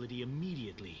facility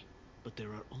immediately. But there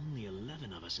are only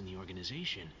 11 of us in the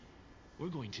organization. We're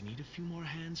going to need a few more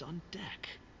hands on deck.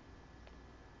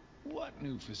 What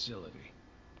new facility?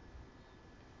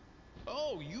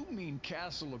 Oh, you mean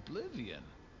Castle Oblivion.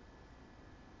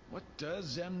 What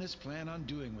does Xemnas plan on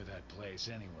doing with that place,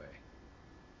 anyway?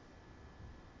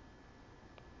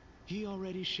 He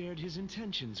already shared his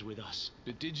intentions with us.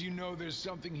 But did you know there's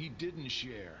something he didn't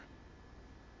share?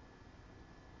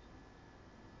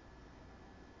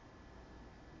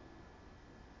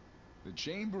 The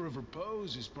Chamber of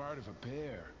Repose is part of a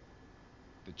pair.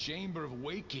 The Chamber of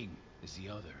Waking is the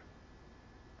other.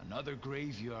 Another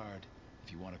graveyard,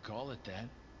 if you want to call it that.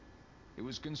 It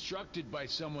was constructed by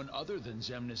someone other than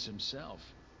Xemnas himself.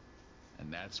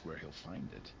 And that's where he'll find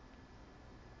it.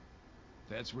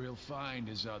 That's where he'll find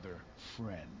his other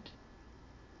friend.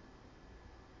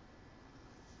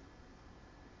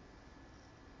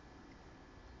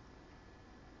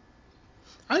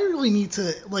 I really need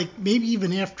to, like, maybe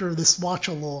even after this watch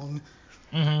along,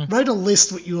 write a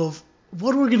list with you of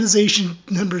what organization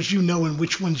members you know and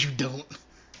which ones you don't.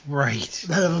 Right.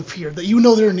 That have appeared. That you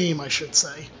know their name, I should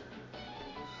say.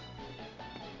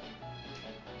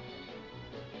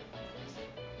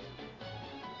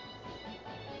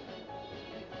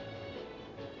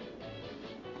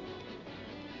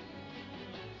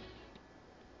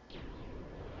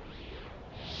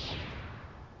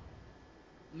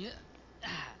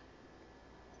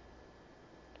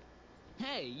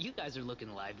 Hey, you guys are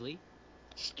looking lively.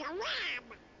 Scram!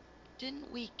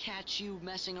 Didn't we catch you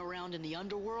messing around in the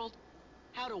underworld?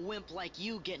 How'd a wimp like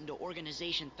you get into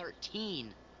Organization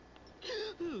 13?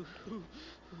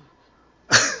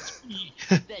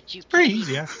 Bet you pretty can't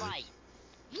easy, even actually. fight.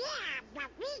 Yeah, but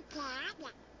we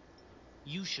can.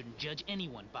 You shouldn't judge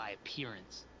anyone by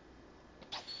appearance.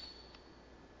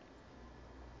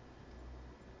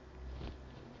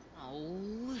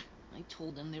 Oh, I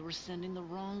told them they were sending the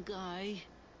wrong guy.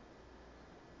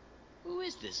 Who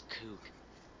is this kook?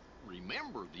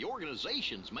 Remember, the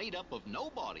organization's made up of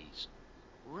nobodies.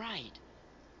 Right.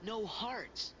 No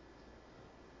hearts.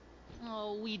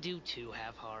 Oh, we do too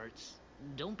have hearts.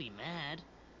 Don't be mad.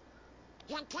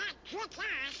 You can't trick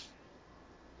us.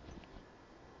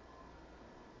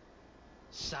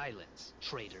 Silence,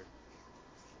 traitor.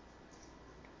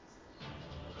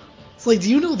 It's like, do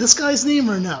you know this guy's name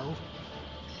or no?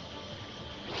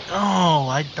 Oh,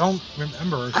 I don't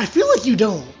remember. I feel like you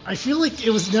don't. I feel like it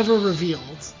was never revealed.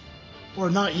 Or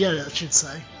not yet, I should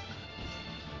say.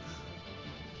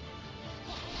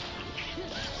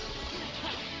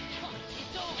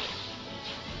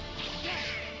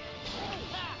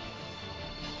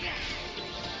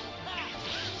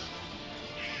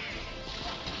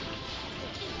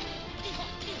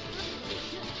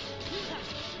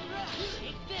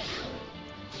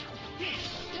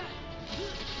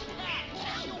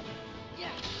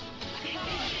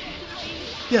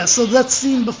 Yeah, so that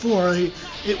scene before,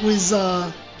 it was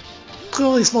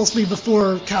clearly supposed to be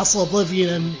before Castle Oblivion,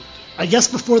 and I guess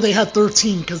before they had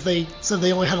 13, because they said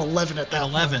they only had 11 at that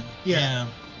 11. point. Yeah.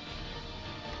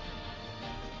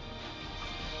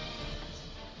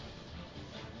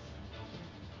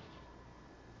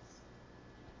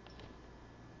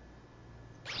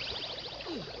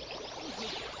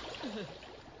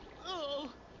 Oh,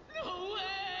 no way!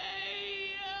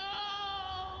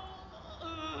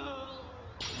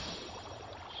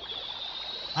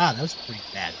 Ah, that was a pretty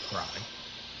bad cry.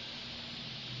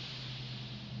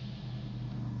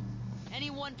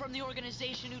 Anyone from the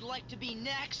organization who'd like to be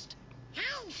next? Hey,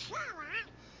 Sora!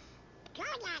 Gonna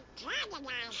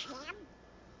antagonize him.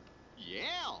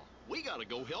 Yeah, we gotta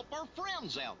go help our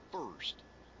friends out first.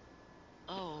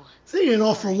 Oh. It's taking an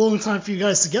awful long time for you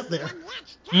guys to get there.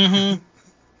 Mm-hmm.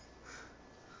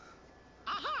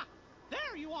 Aha!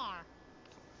 There you are.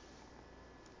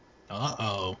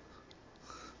 Uh-oh.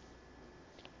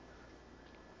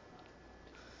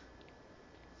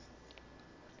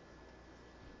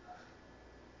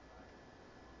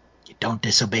 You don't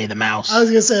disobey the mouse. I was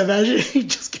gonna say, imagine he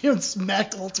just came and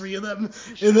smacked all three of them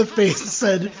in the face and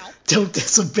said, "Don't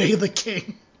disobey the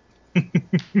king."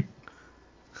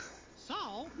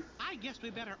 So, I guess we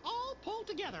better all pull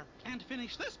together and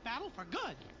finish this battle for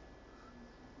good.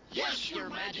 Yes, Your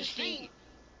Majesty.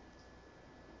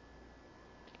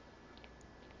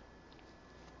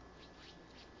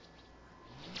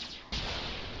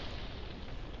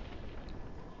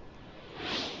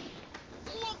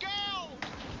 Look out!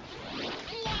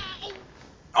 Wow!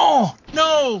 Oh,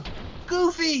 no!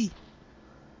 Goofy!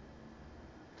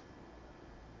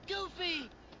 Goofy!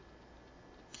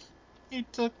 He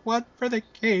took one for the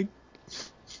king.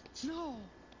 No.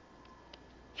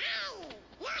 Hey,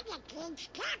 you're the king's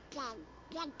captain.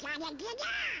 You gotta get up.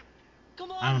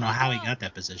 Come on, I don't know how he Lupo. got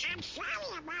that position. I'm sorry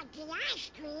about the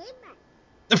ice cream.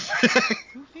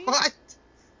 Goofy? What?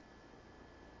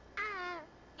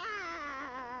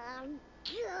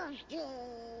 Goofy.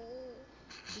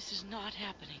 This is not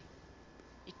happening.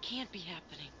 It can't be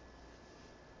happening.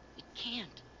 It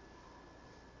can't.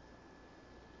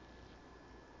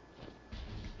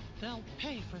 They'll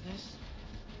pay for this.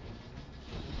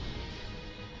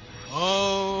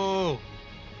 Oh!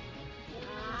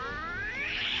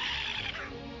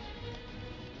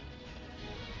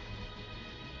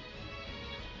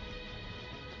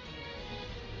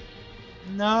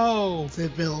 No!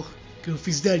 Said Bill,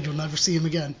 Goofy's dead. You'll never see him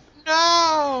again.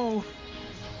 No!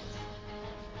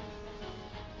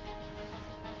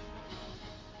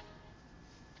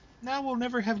 Now we'll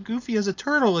never have Goofy as a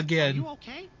turtle again. Are you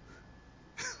okay?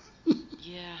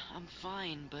 Yeah, I'm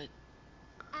fine, but...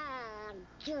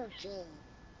 Goofy.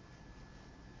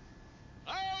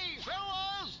 Hey,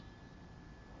 fellas!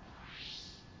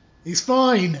 He's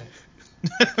fine.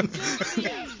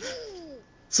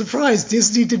 Surprise,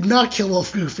 Disney did not kill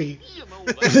off Goofy You know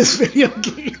in this video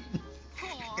game.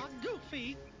 Aw,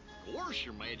 Goofy. Of course,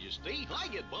 Your Majesty. I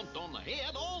get bumped on the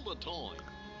head all the time.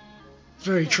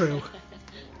 Very true.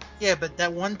 Yeah, but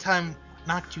that one time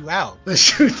knocked you out. That's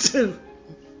true, too.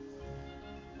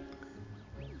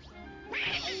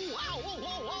 Oh, wow, whoa,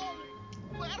 whoa,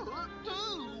 whoa! That hurt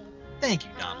too. Thank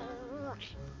you, Donald.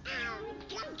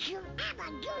 Don't you ever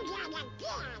do that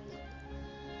again.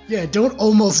 Yeah, don't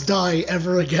almost die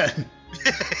ever again.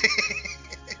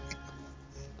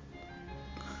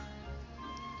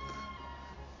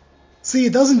 See,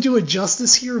 it doesn't do it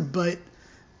justice here, but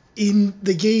in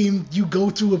the game, you go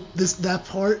through that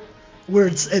part where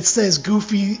it says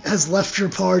Goofy has left your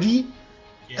party,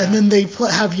 and then they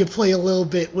have you play a little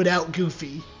bit without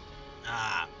Goofy.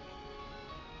 Ah.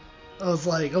 I was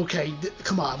like, okay,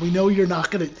 come on, we know you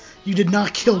did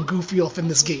not kill Goofy off in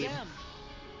this game.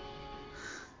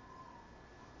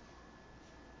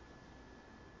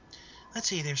 Let's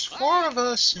see, there's 4 of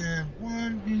us, and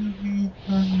 1, 2, 3,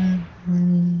 4,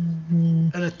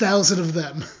 5, And 1,000 of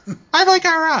them. I like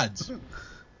our odds.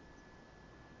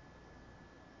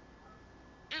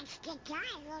 It's the guy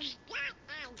who's got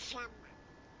handsome.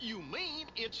 You mean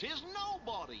it's his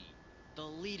nobody? The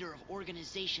leader of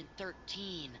Organization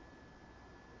 13.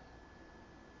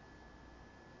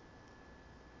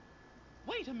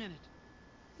 Wait a minute.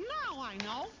 Now I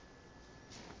know.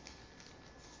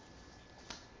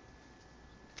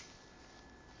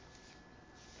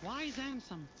 Wise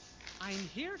Ansem, I'm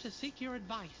here to seek your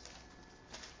advice.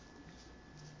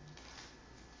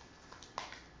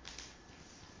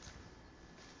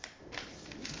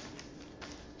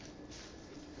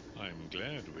 I'm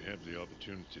glad we have the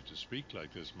opportunity to speak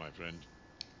like this, my friend.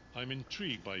 I'm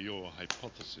intrigued by your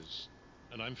hypothesis,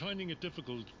 and I'm finding it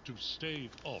difficult to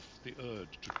stave off the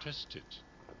urge to test it.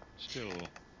 Still,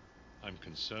 I'm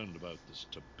concerned about the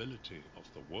stability of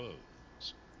the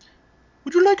worlds.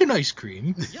 Would you like an ice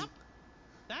cream? Yup.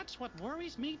 That's what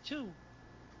worries me, too.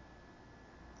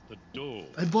 The door.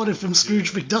 I bought it from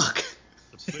Scrooge McDuck.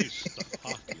 The place the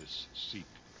heartless seek.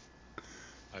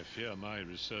 I fear my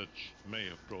research may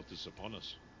have brought this upon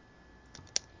us.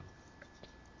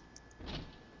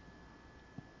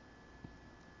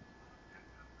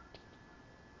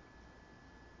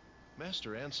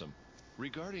 Master Ansem,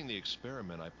 Regarding the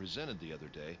experiment I presented the other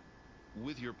day,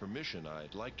 with your permission,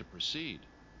 I'd like to proceed.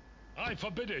 I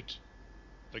forbid it!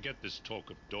 Forget this talk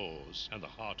of doors and the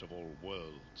heart of all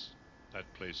worlds.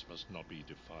 That place must not be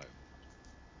defiled.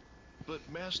 But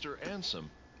Master Ansem,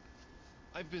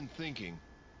 I've been thinking...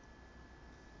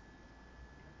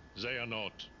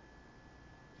 Xehanort,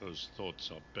 those thoughts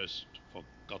are best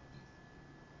forgotten.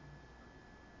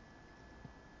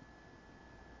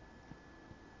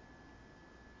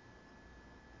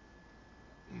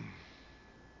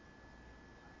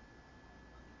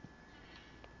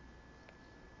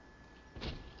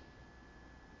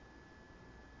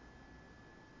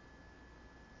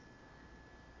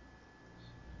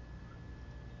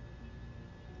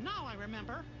 Now I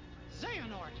remember.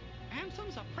 Xehanort,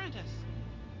 Ansem's apprentice.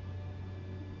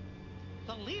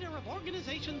 The leader of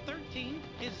Organization 13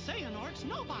 is Xehanort's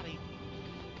nobody.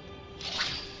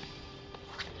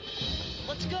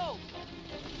 Let's go!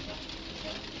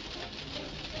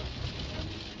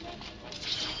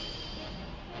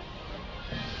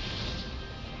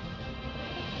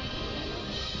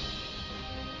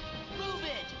 Move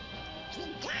it! You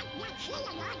can't let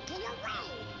Xehanort get away!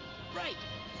 Right!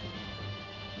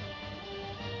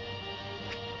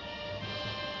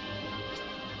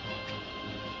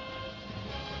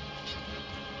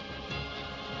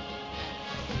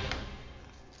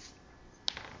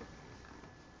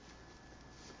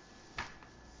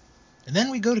 And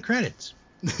then we go to credits.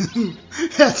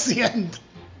 That's the end.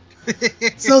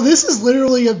 So this is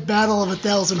literally a battle of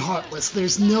 1,000 Heartless.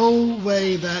 There's no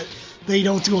way that they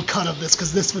don't do a cut of this,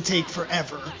 because this would take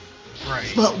forever. Right.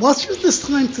 But let's use this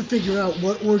time to figure out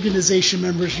what organization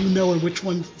members you know and which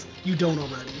ones you don't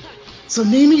already. So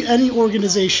name me any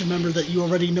organization member that you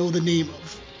already know the name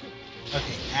of.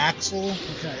 Okay, Axel.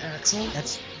 Okay, Axel.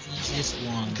 That's the easiest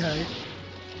one. Okay.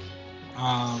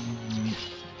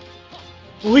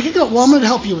 Well, we can go. Well, I'm going to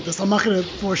help you with this. I'm not going to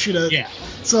force you to. Yeah.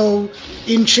 So,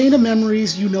 in Chain of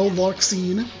Memories, you know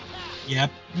Larxene. Yep.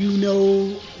 You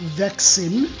know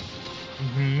Vexen.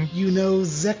 Mm-hmm. You know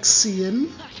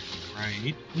Zexion.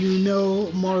 Right. You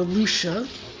know Marluxia.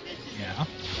 Yeah.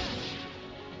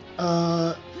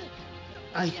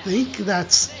 I think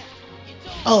that's.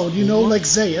 Oh, you know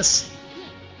Lexaeus.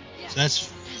 So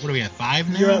that's, what do we have, 5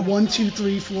 now? You're at 1, 2,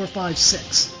 3, 4, 5,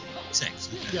 6. 6.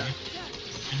 Okay. Yeah.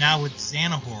 And now with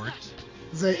Xehanort.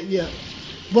 Yeah.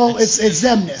 Well, it's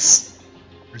Xemnas.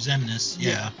 Or Xemnas,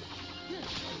 yeah.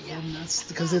 Xemnas,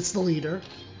 because it's the leader.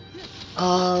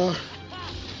 No,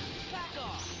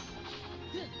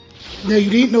 you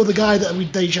didn't know the guy that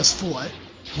they just fought.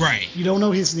 Right. You don't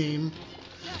know his name.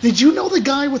 Did you know the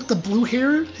guy with the blue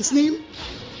hair? His name?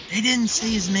 They didn't say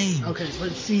his name. Okay,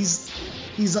 but he's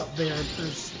up there.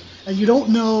 And you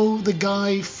don't know the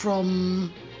guy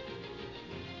from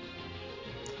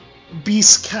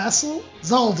Beast Castle?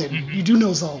 Xaldin. Mm-hmm. You do know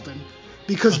Xaldin.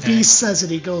 Because Beast says it,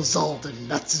 he goes, Xaldin,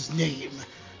 that's his name.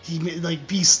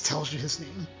 Beast tells you his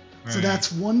name. Right. So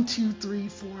that's 1, 2, 3,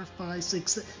 4, 5,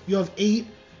 6, 7. You have 8.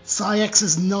 Saïx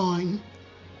is 9.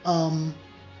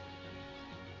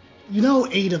 You know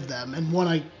 8 of them, and one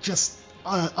I just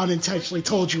unintentionally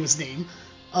told you his name.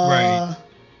 Right.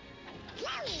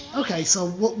 Okay, so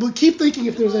we'll keep thinking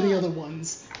if there's any other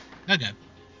ones. Okay.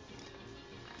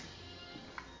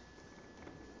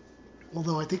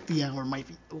 Although I think the hour might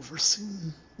be over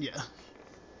soon. Yeah.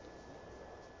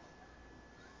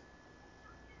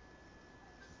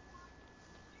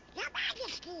 Your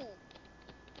Majesty!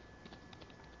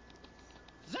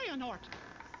 Xehanort!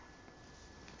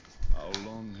 How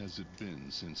long has it been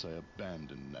since I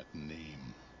abandoned that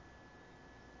name?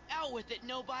 Out with it,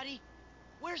 nobody!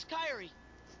 Where's Kairi?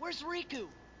 Where's Riku?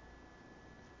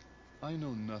 I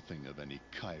know nothing of any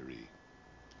Kairi.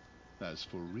 As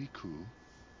for Riku,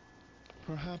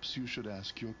 perhaps you should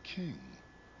ask your king.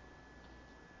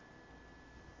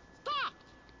 Stop!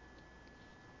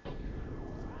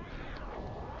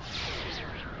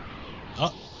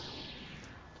 Oh.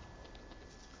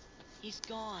 He's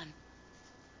gone.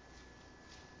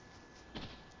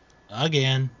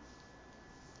 Again.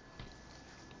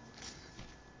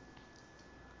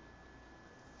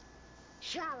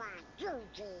 Show on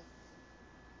duty.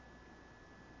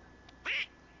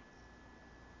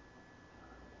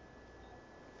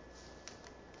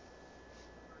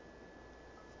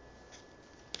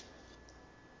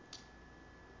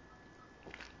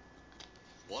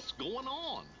 What's going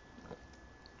on?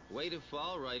 Way to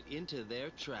fall right into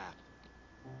their trap.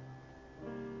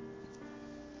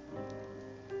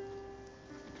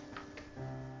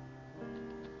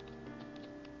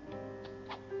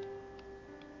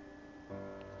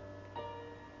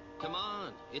 Come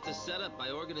on, it's a setup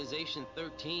by Organization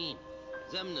 13.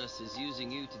 Xemnas is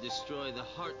using you to destroy the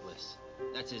Heartless.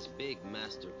 That's his big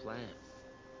master plan.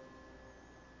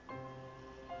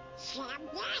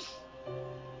 Xemnas?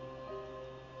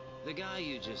 The guy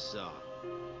you just saw.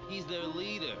 He's their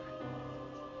leader.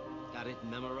 Got it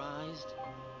memorized?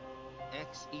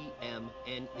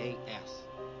 Xemnas.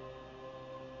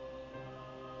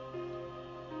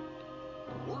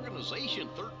 Organization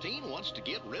 13 wants to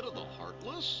get rid of the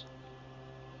Heartless?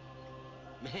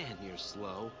 Man, you're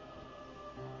slow.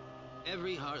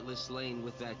 Every Heartless slain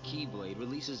with that Keyblade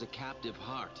releases a captive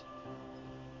heart.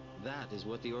 That is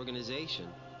what the organization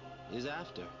is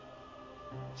after.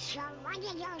 So what are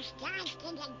those guys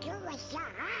gonna do with the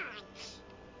hearts?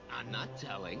 I'm not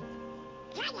telling.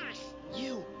 Tell us!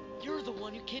 You're the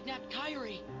one who kidnapped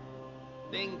Kyrie.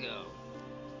 Bingo.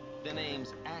 The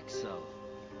name's Axel.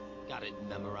 Got it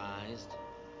memorized?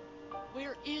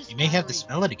 Where is You may have to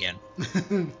spell it again.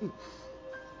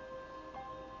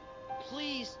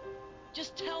 Please,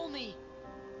 just tell me.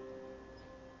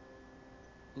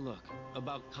 Look,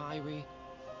 about Kyrie,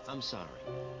 I'm sorry.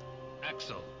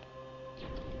 Axel.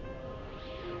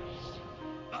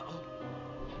 Uh-oh.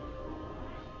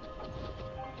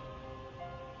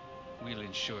 We'll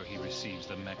ensure he receives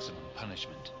the maximum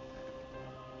punishment.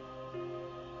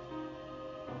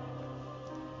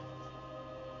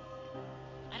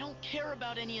 I don't care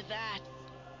about any of that.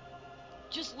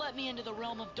 Just let me into the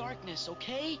realm of darkness,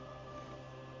 okay?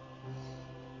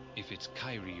 If it's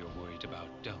Kyrie you're worried about,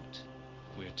 don't.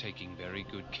 We're taking very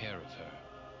good care of her.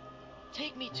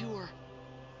 Take me to her.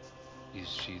 Is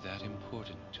she that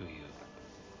important to you?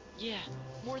 Yeah,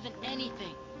 more than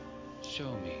anything.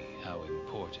 Show me how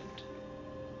important.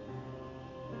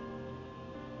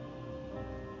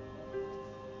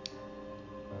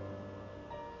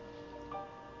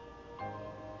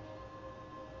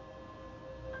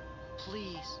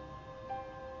 Please.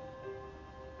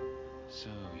 So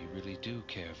you really do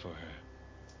care for her.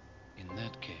 In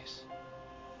that case,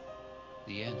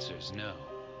 the answer's no.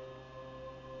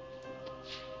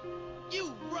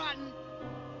 You run!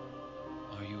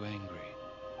 Are you angry?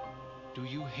 Do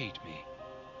you hate me?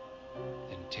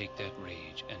 Then take that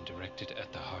rage and direct it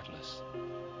at the Heartless.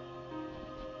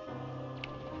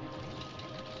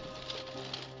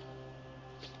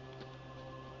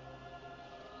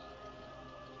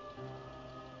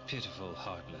 Pitiful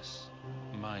Heartless,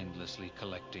 mindlessly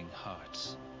collecting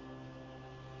hearts.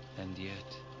 And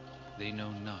yet, they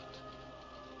know not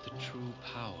the true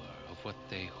power of what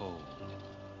they hold.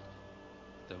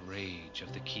 The rage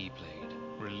of the Keyblade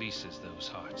releases those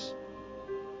hearts.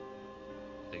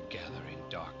 They gather in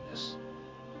darkness,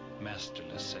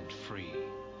 masterless and free,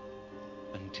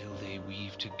 until they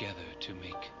weave together to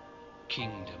make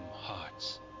Kingdom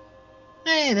Hearts.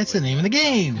 Hey, that's the name of the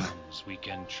game. We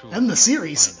can truly And the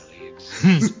series. finally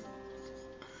exist.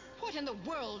 What in the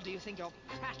world do you think you're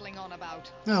prattling on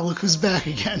about? Oh, look who's back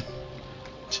again.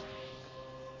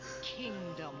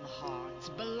 Kingdom Hearts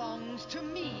belongs to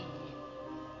me.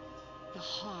 The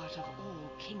heart of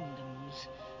all kingdoms.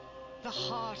 The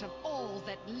heart of all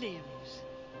that lives.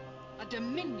 A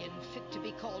dominion fit to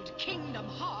be called Kingdom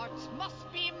Hearts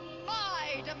must be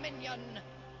my dominion.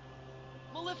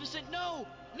 Maleficent, no!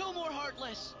 No more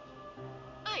Heartless!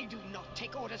 I do not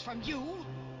take orders from you.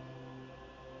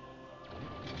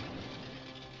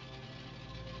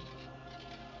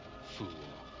 Fool.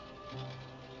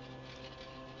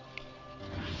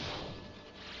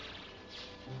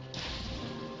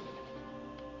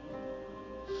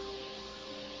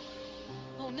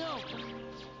 Oh no!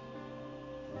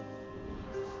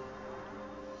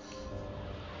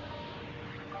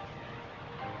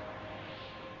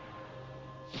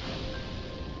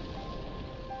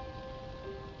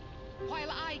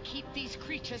 While I keep these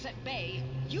creatures at bay,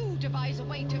 you devise a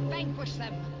way to vanquish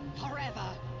them forever.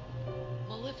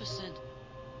 Maleficent.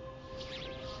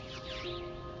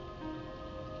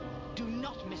 Do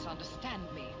not misunderstand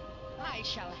me. I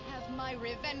shall have my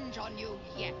revenge on you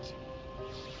yet.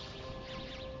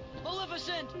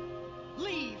 Maleficent!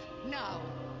 Leave now.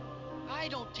 I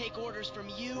don't take orders from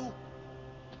you.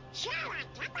 Sure,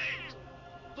 come on!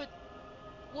 But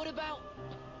what about...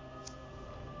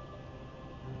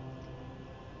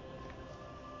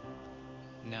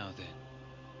 Now then,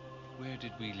 where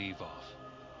did we leave off?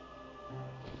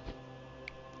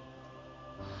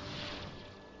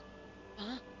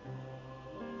 Huh?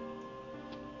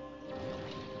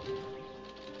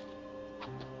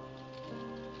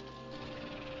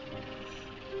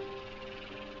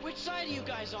 Which side are you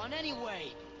guys on,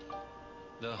 anyway?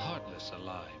 The Heartless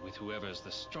ally with whoever's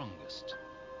the strongest.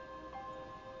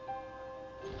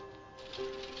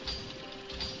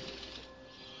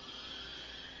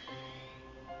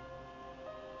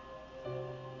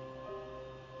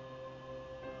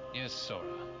 Sora,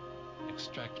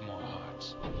 extract more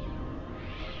hearts.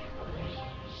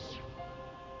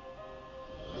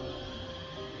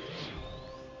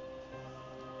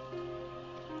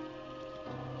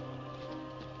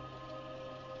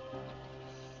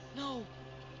 No!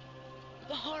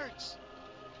 The hearts!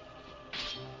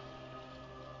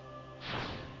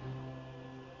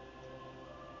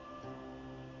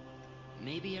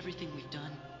 Maybe everything we've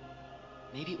done,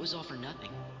 maybe it was all for nothing.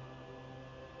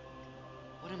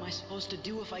 What am I supposed to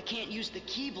do if I can't use the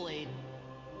Keyblade?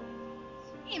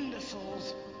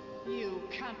 Imbeciles! You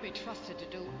can't be trusted to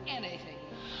do anything.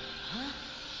 Huh?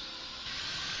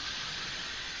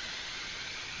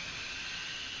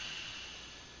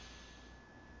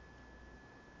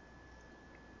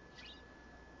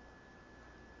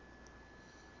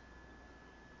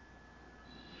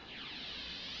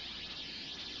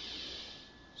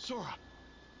 Sora,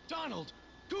 Donald,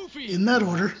 Goofy. In that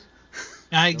order.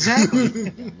 Exactly.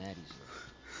 Down that easily.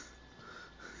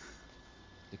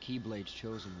 The Keyblade's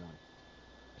chosen one.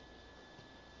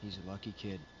 He's a lucky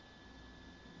kid.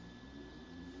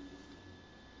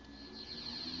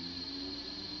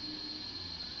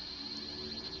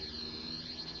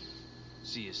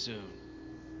 See you soon.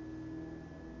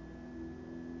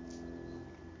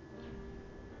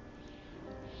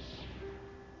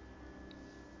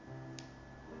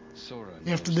 Sora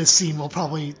After knows this scene, we'll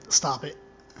probably stop it.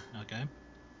 Okay.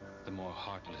 the more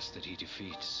heartless that he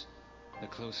defeats, the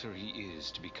closer he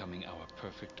is to becoming our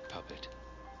perfect puppet.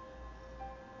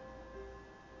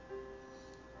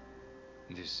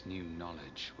 This new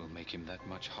knowledge will make him that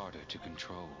much harder to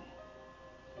control.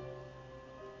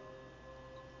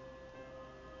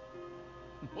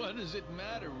 What does it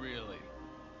matter, really?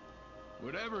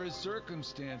 Whatever his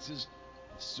circumstances,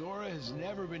 Sora has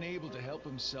never been able to help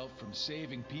himself from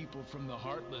saving people from the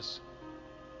Heartless.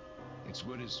 It's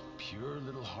what his pure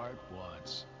little heart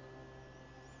wants.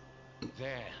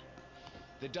 There.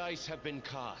 The dice have been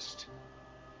cast.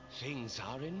 Things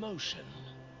are in motion.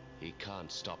 He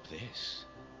can't stop this.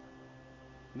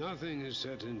 Nothing is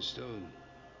set in stone.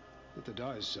 If the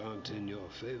dice aren't in your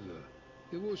favor,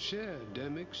 you will share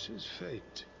Demyx's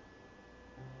fate.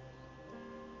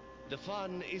 The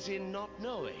fun is in not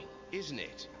knowing, isn't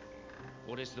it?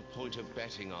 What is the point of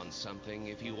betting on something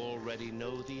if you already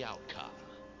know the outcome?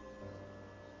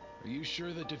 Are you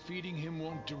sure that defeating him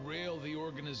won't derail the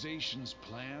organization's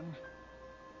plan?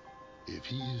 If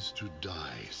he is to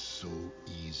die so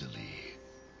easily,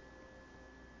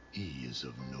 he is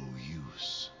of no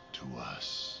use to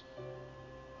us.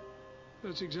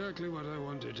 That's exactly what I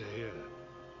wanted to hear.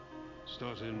 It's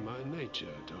not in my nature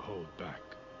to hold back.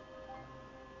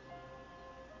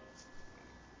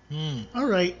 All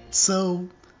right, so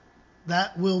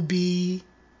that will be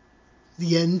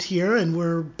the end here, and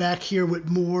we're back here with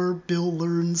more Bill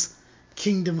Learns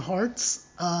Kingdom Hearts.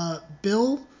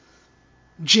 Bill,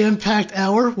 jam-packed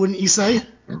hour, wouldn't you say?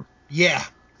 Yeah.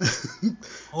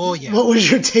 Oh, yeah. What was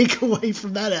your takeaway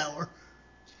from that hour?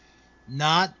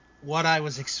 Not what I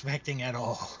was expecting at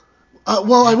all.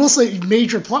 Well, I will say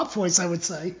major plot points, I would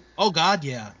say. Oh, God,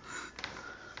 yeah.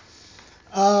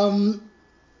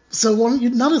 So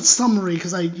not a summary,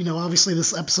 because obviously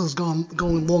this episode's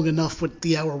going long enough with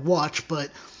the hour watch, but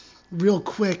real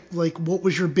quick, like, what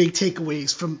was your big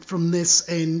takeaways from this?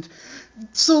 And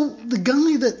so the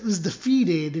guy that was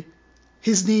defeated,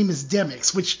 his name is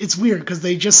Demyx, which it's weird because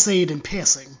they just say it in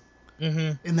passing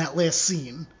in that last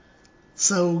scene.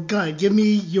 So, Guy, give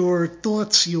me your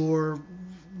thoughts,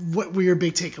 what were your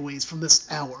big takeaways from this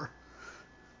hour?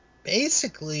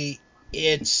 Basically,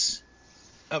 it's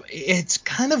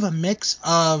kind of a mix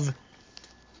of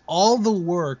all the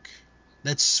work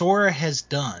that Sora has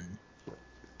done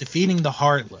defeating the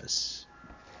Heartless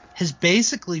has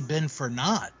basically been for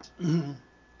naught. Mm-hmm.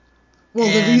 Well,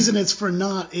 the reason it's for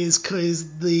naught is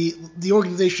because the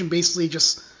organization basically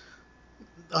just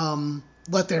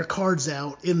let their cards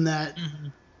out in that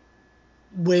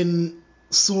when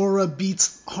Sora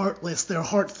beats Heartless, their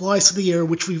heart flies to the air,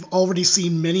 which we've already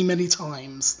seen many, many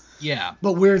times. Yeah.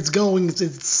 But where it's going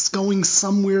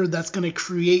somewhere that's going to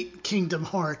create Kingdom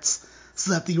Hearts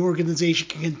so that the organization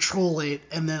can control it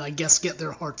and then, I guess, get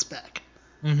their hearts back.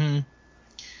 Mm-hmm.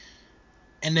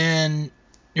 And then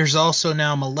there's also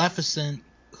now Maleficent,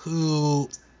 who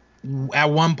at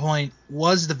one point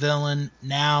was the villain,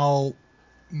 now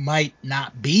might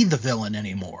not be the villain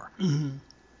anymore. Mm-hmm.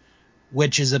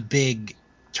 Which is a big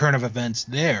turn of events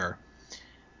there.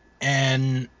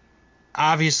 And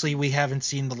obviously we haven't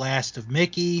seen the last of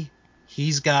Mickey.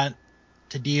 He's got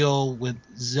to deal with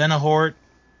Xenohort.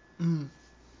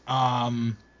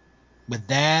 With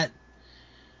that,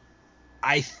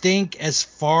 I think as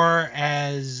far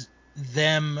as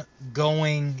them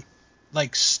going,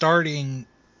 like, starting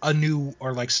a new,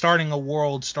 or like starting a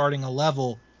world, starting a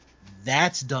level,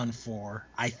 that's done for,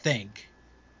 I think.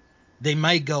 They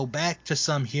might go back to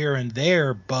some here and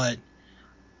there, but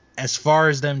as far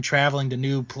as them traveling to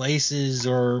new places,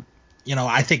 or,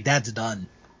 I think that's done.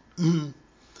 Mm-hmm.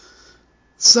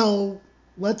 So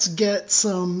let's get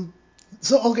some.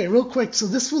 So, okay, real quick. So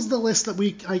this was the list that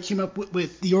I came up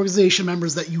with the organization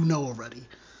members that you know already.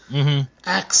 Mm-hmm.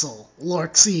 Axel,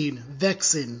 Larxene,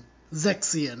 Vexen,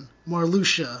 Zexion,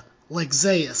 Marluxia,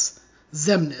 Lexaeus,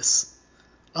 Xemnas,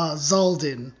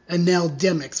 Zaldin, and now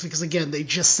Demyx, because again, they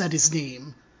just said his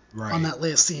name on that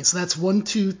last scene. So that's 1,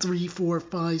 2, 3, 4,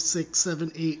 5, 6,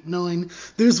 7, 8, 9.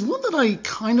 There's one that I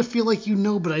kind of feel like you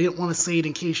know, but I didn't want to say it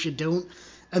in case you don't.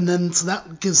 And then, so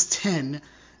that gives 10.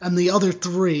 And the other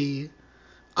 3,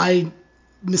 I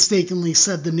mistakenly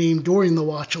said the name during the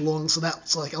watch along, so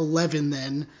that's like 11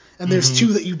 then. And there's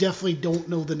 2 that you definitely don't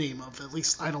know the name of. At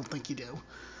least I don't think you do.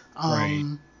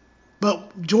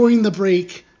 But during the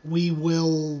break, we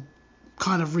will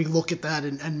kind of relook at that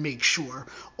and make sure.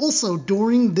 Also,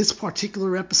 during this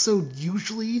particular episode,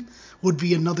 usually would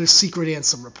be another Secret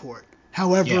Ansem report.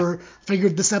 However,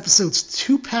 figured this episode's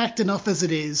too packed enough as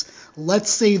it is. Let's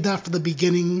save that for the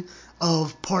beginning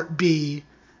of Part B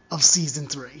of Season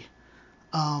 3.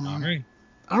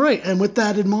 All right, and with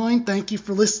that in mind, thank you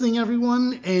for listening,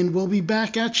 everyone, and we'll be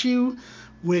back at you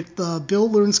with Bill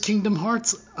Learns Kingdom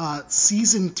Hearts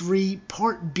Season 3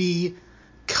 Part B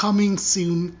coming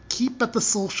soon. Keep at the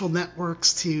social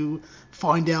networks to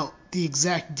find out the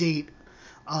exact date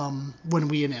when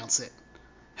we announce it.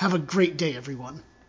 Have a great day, everyone.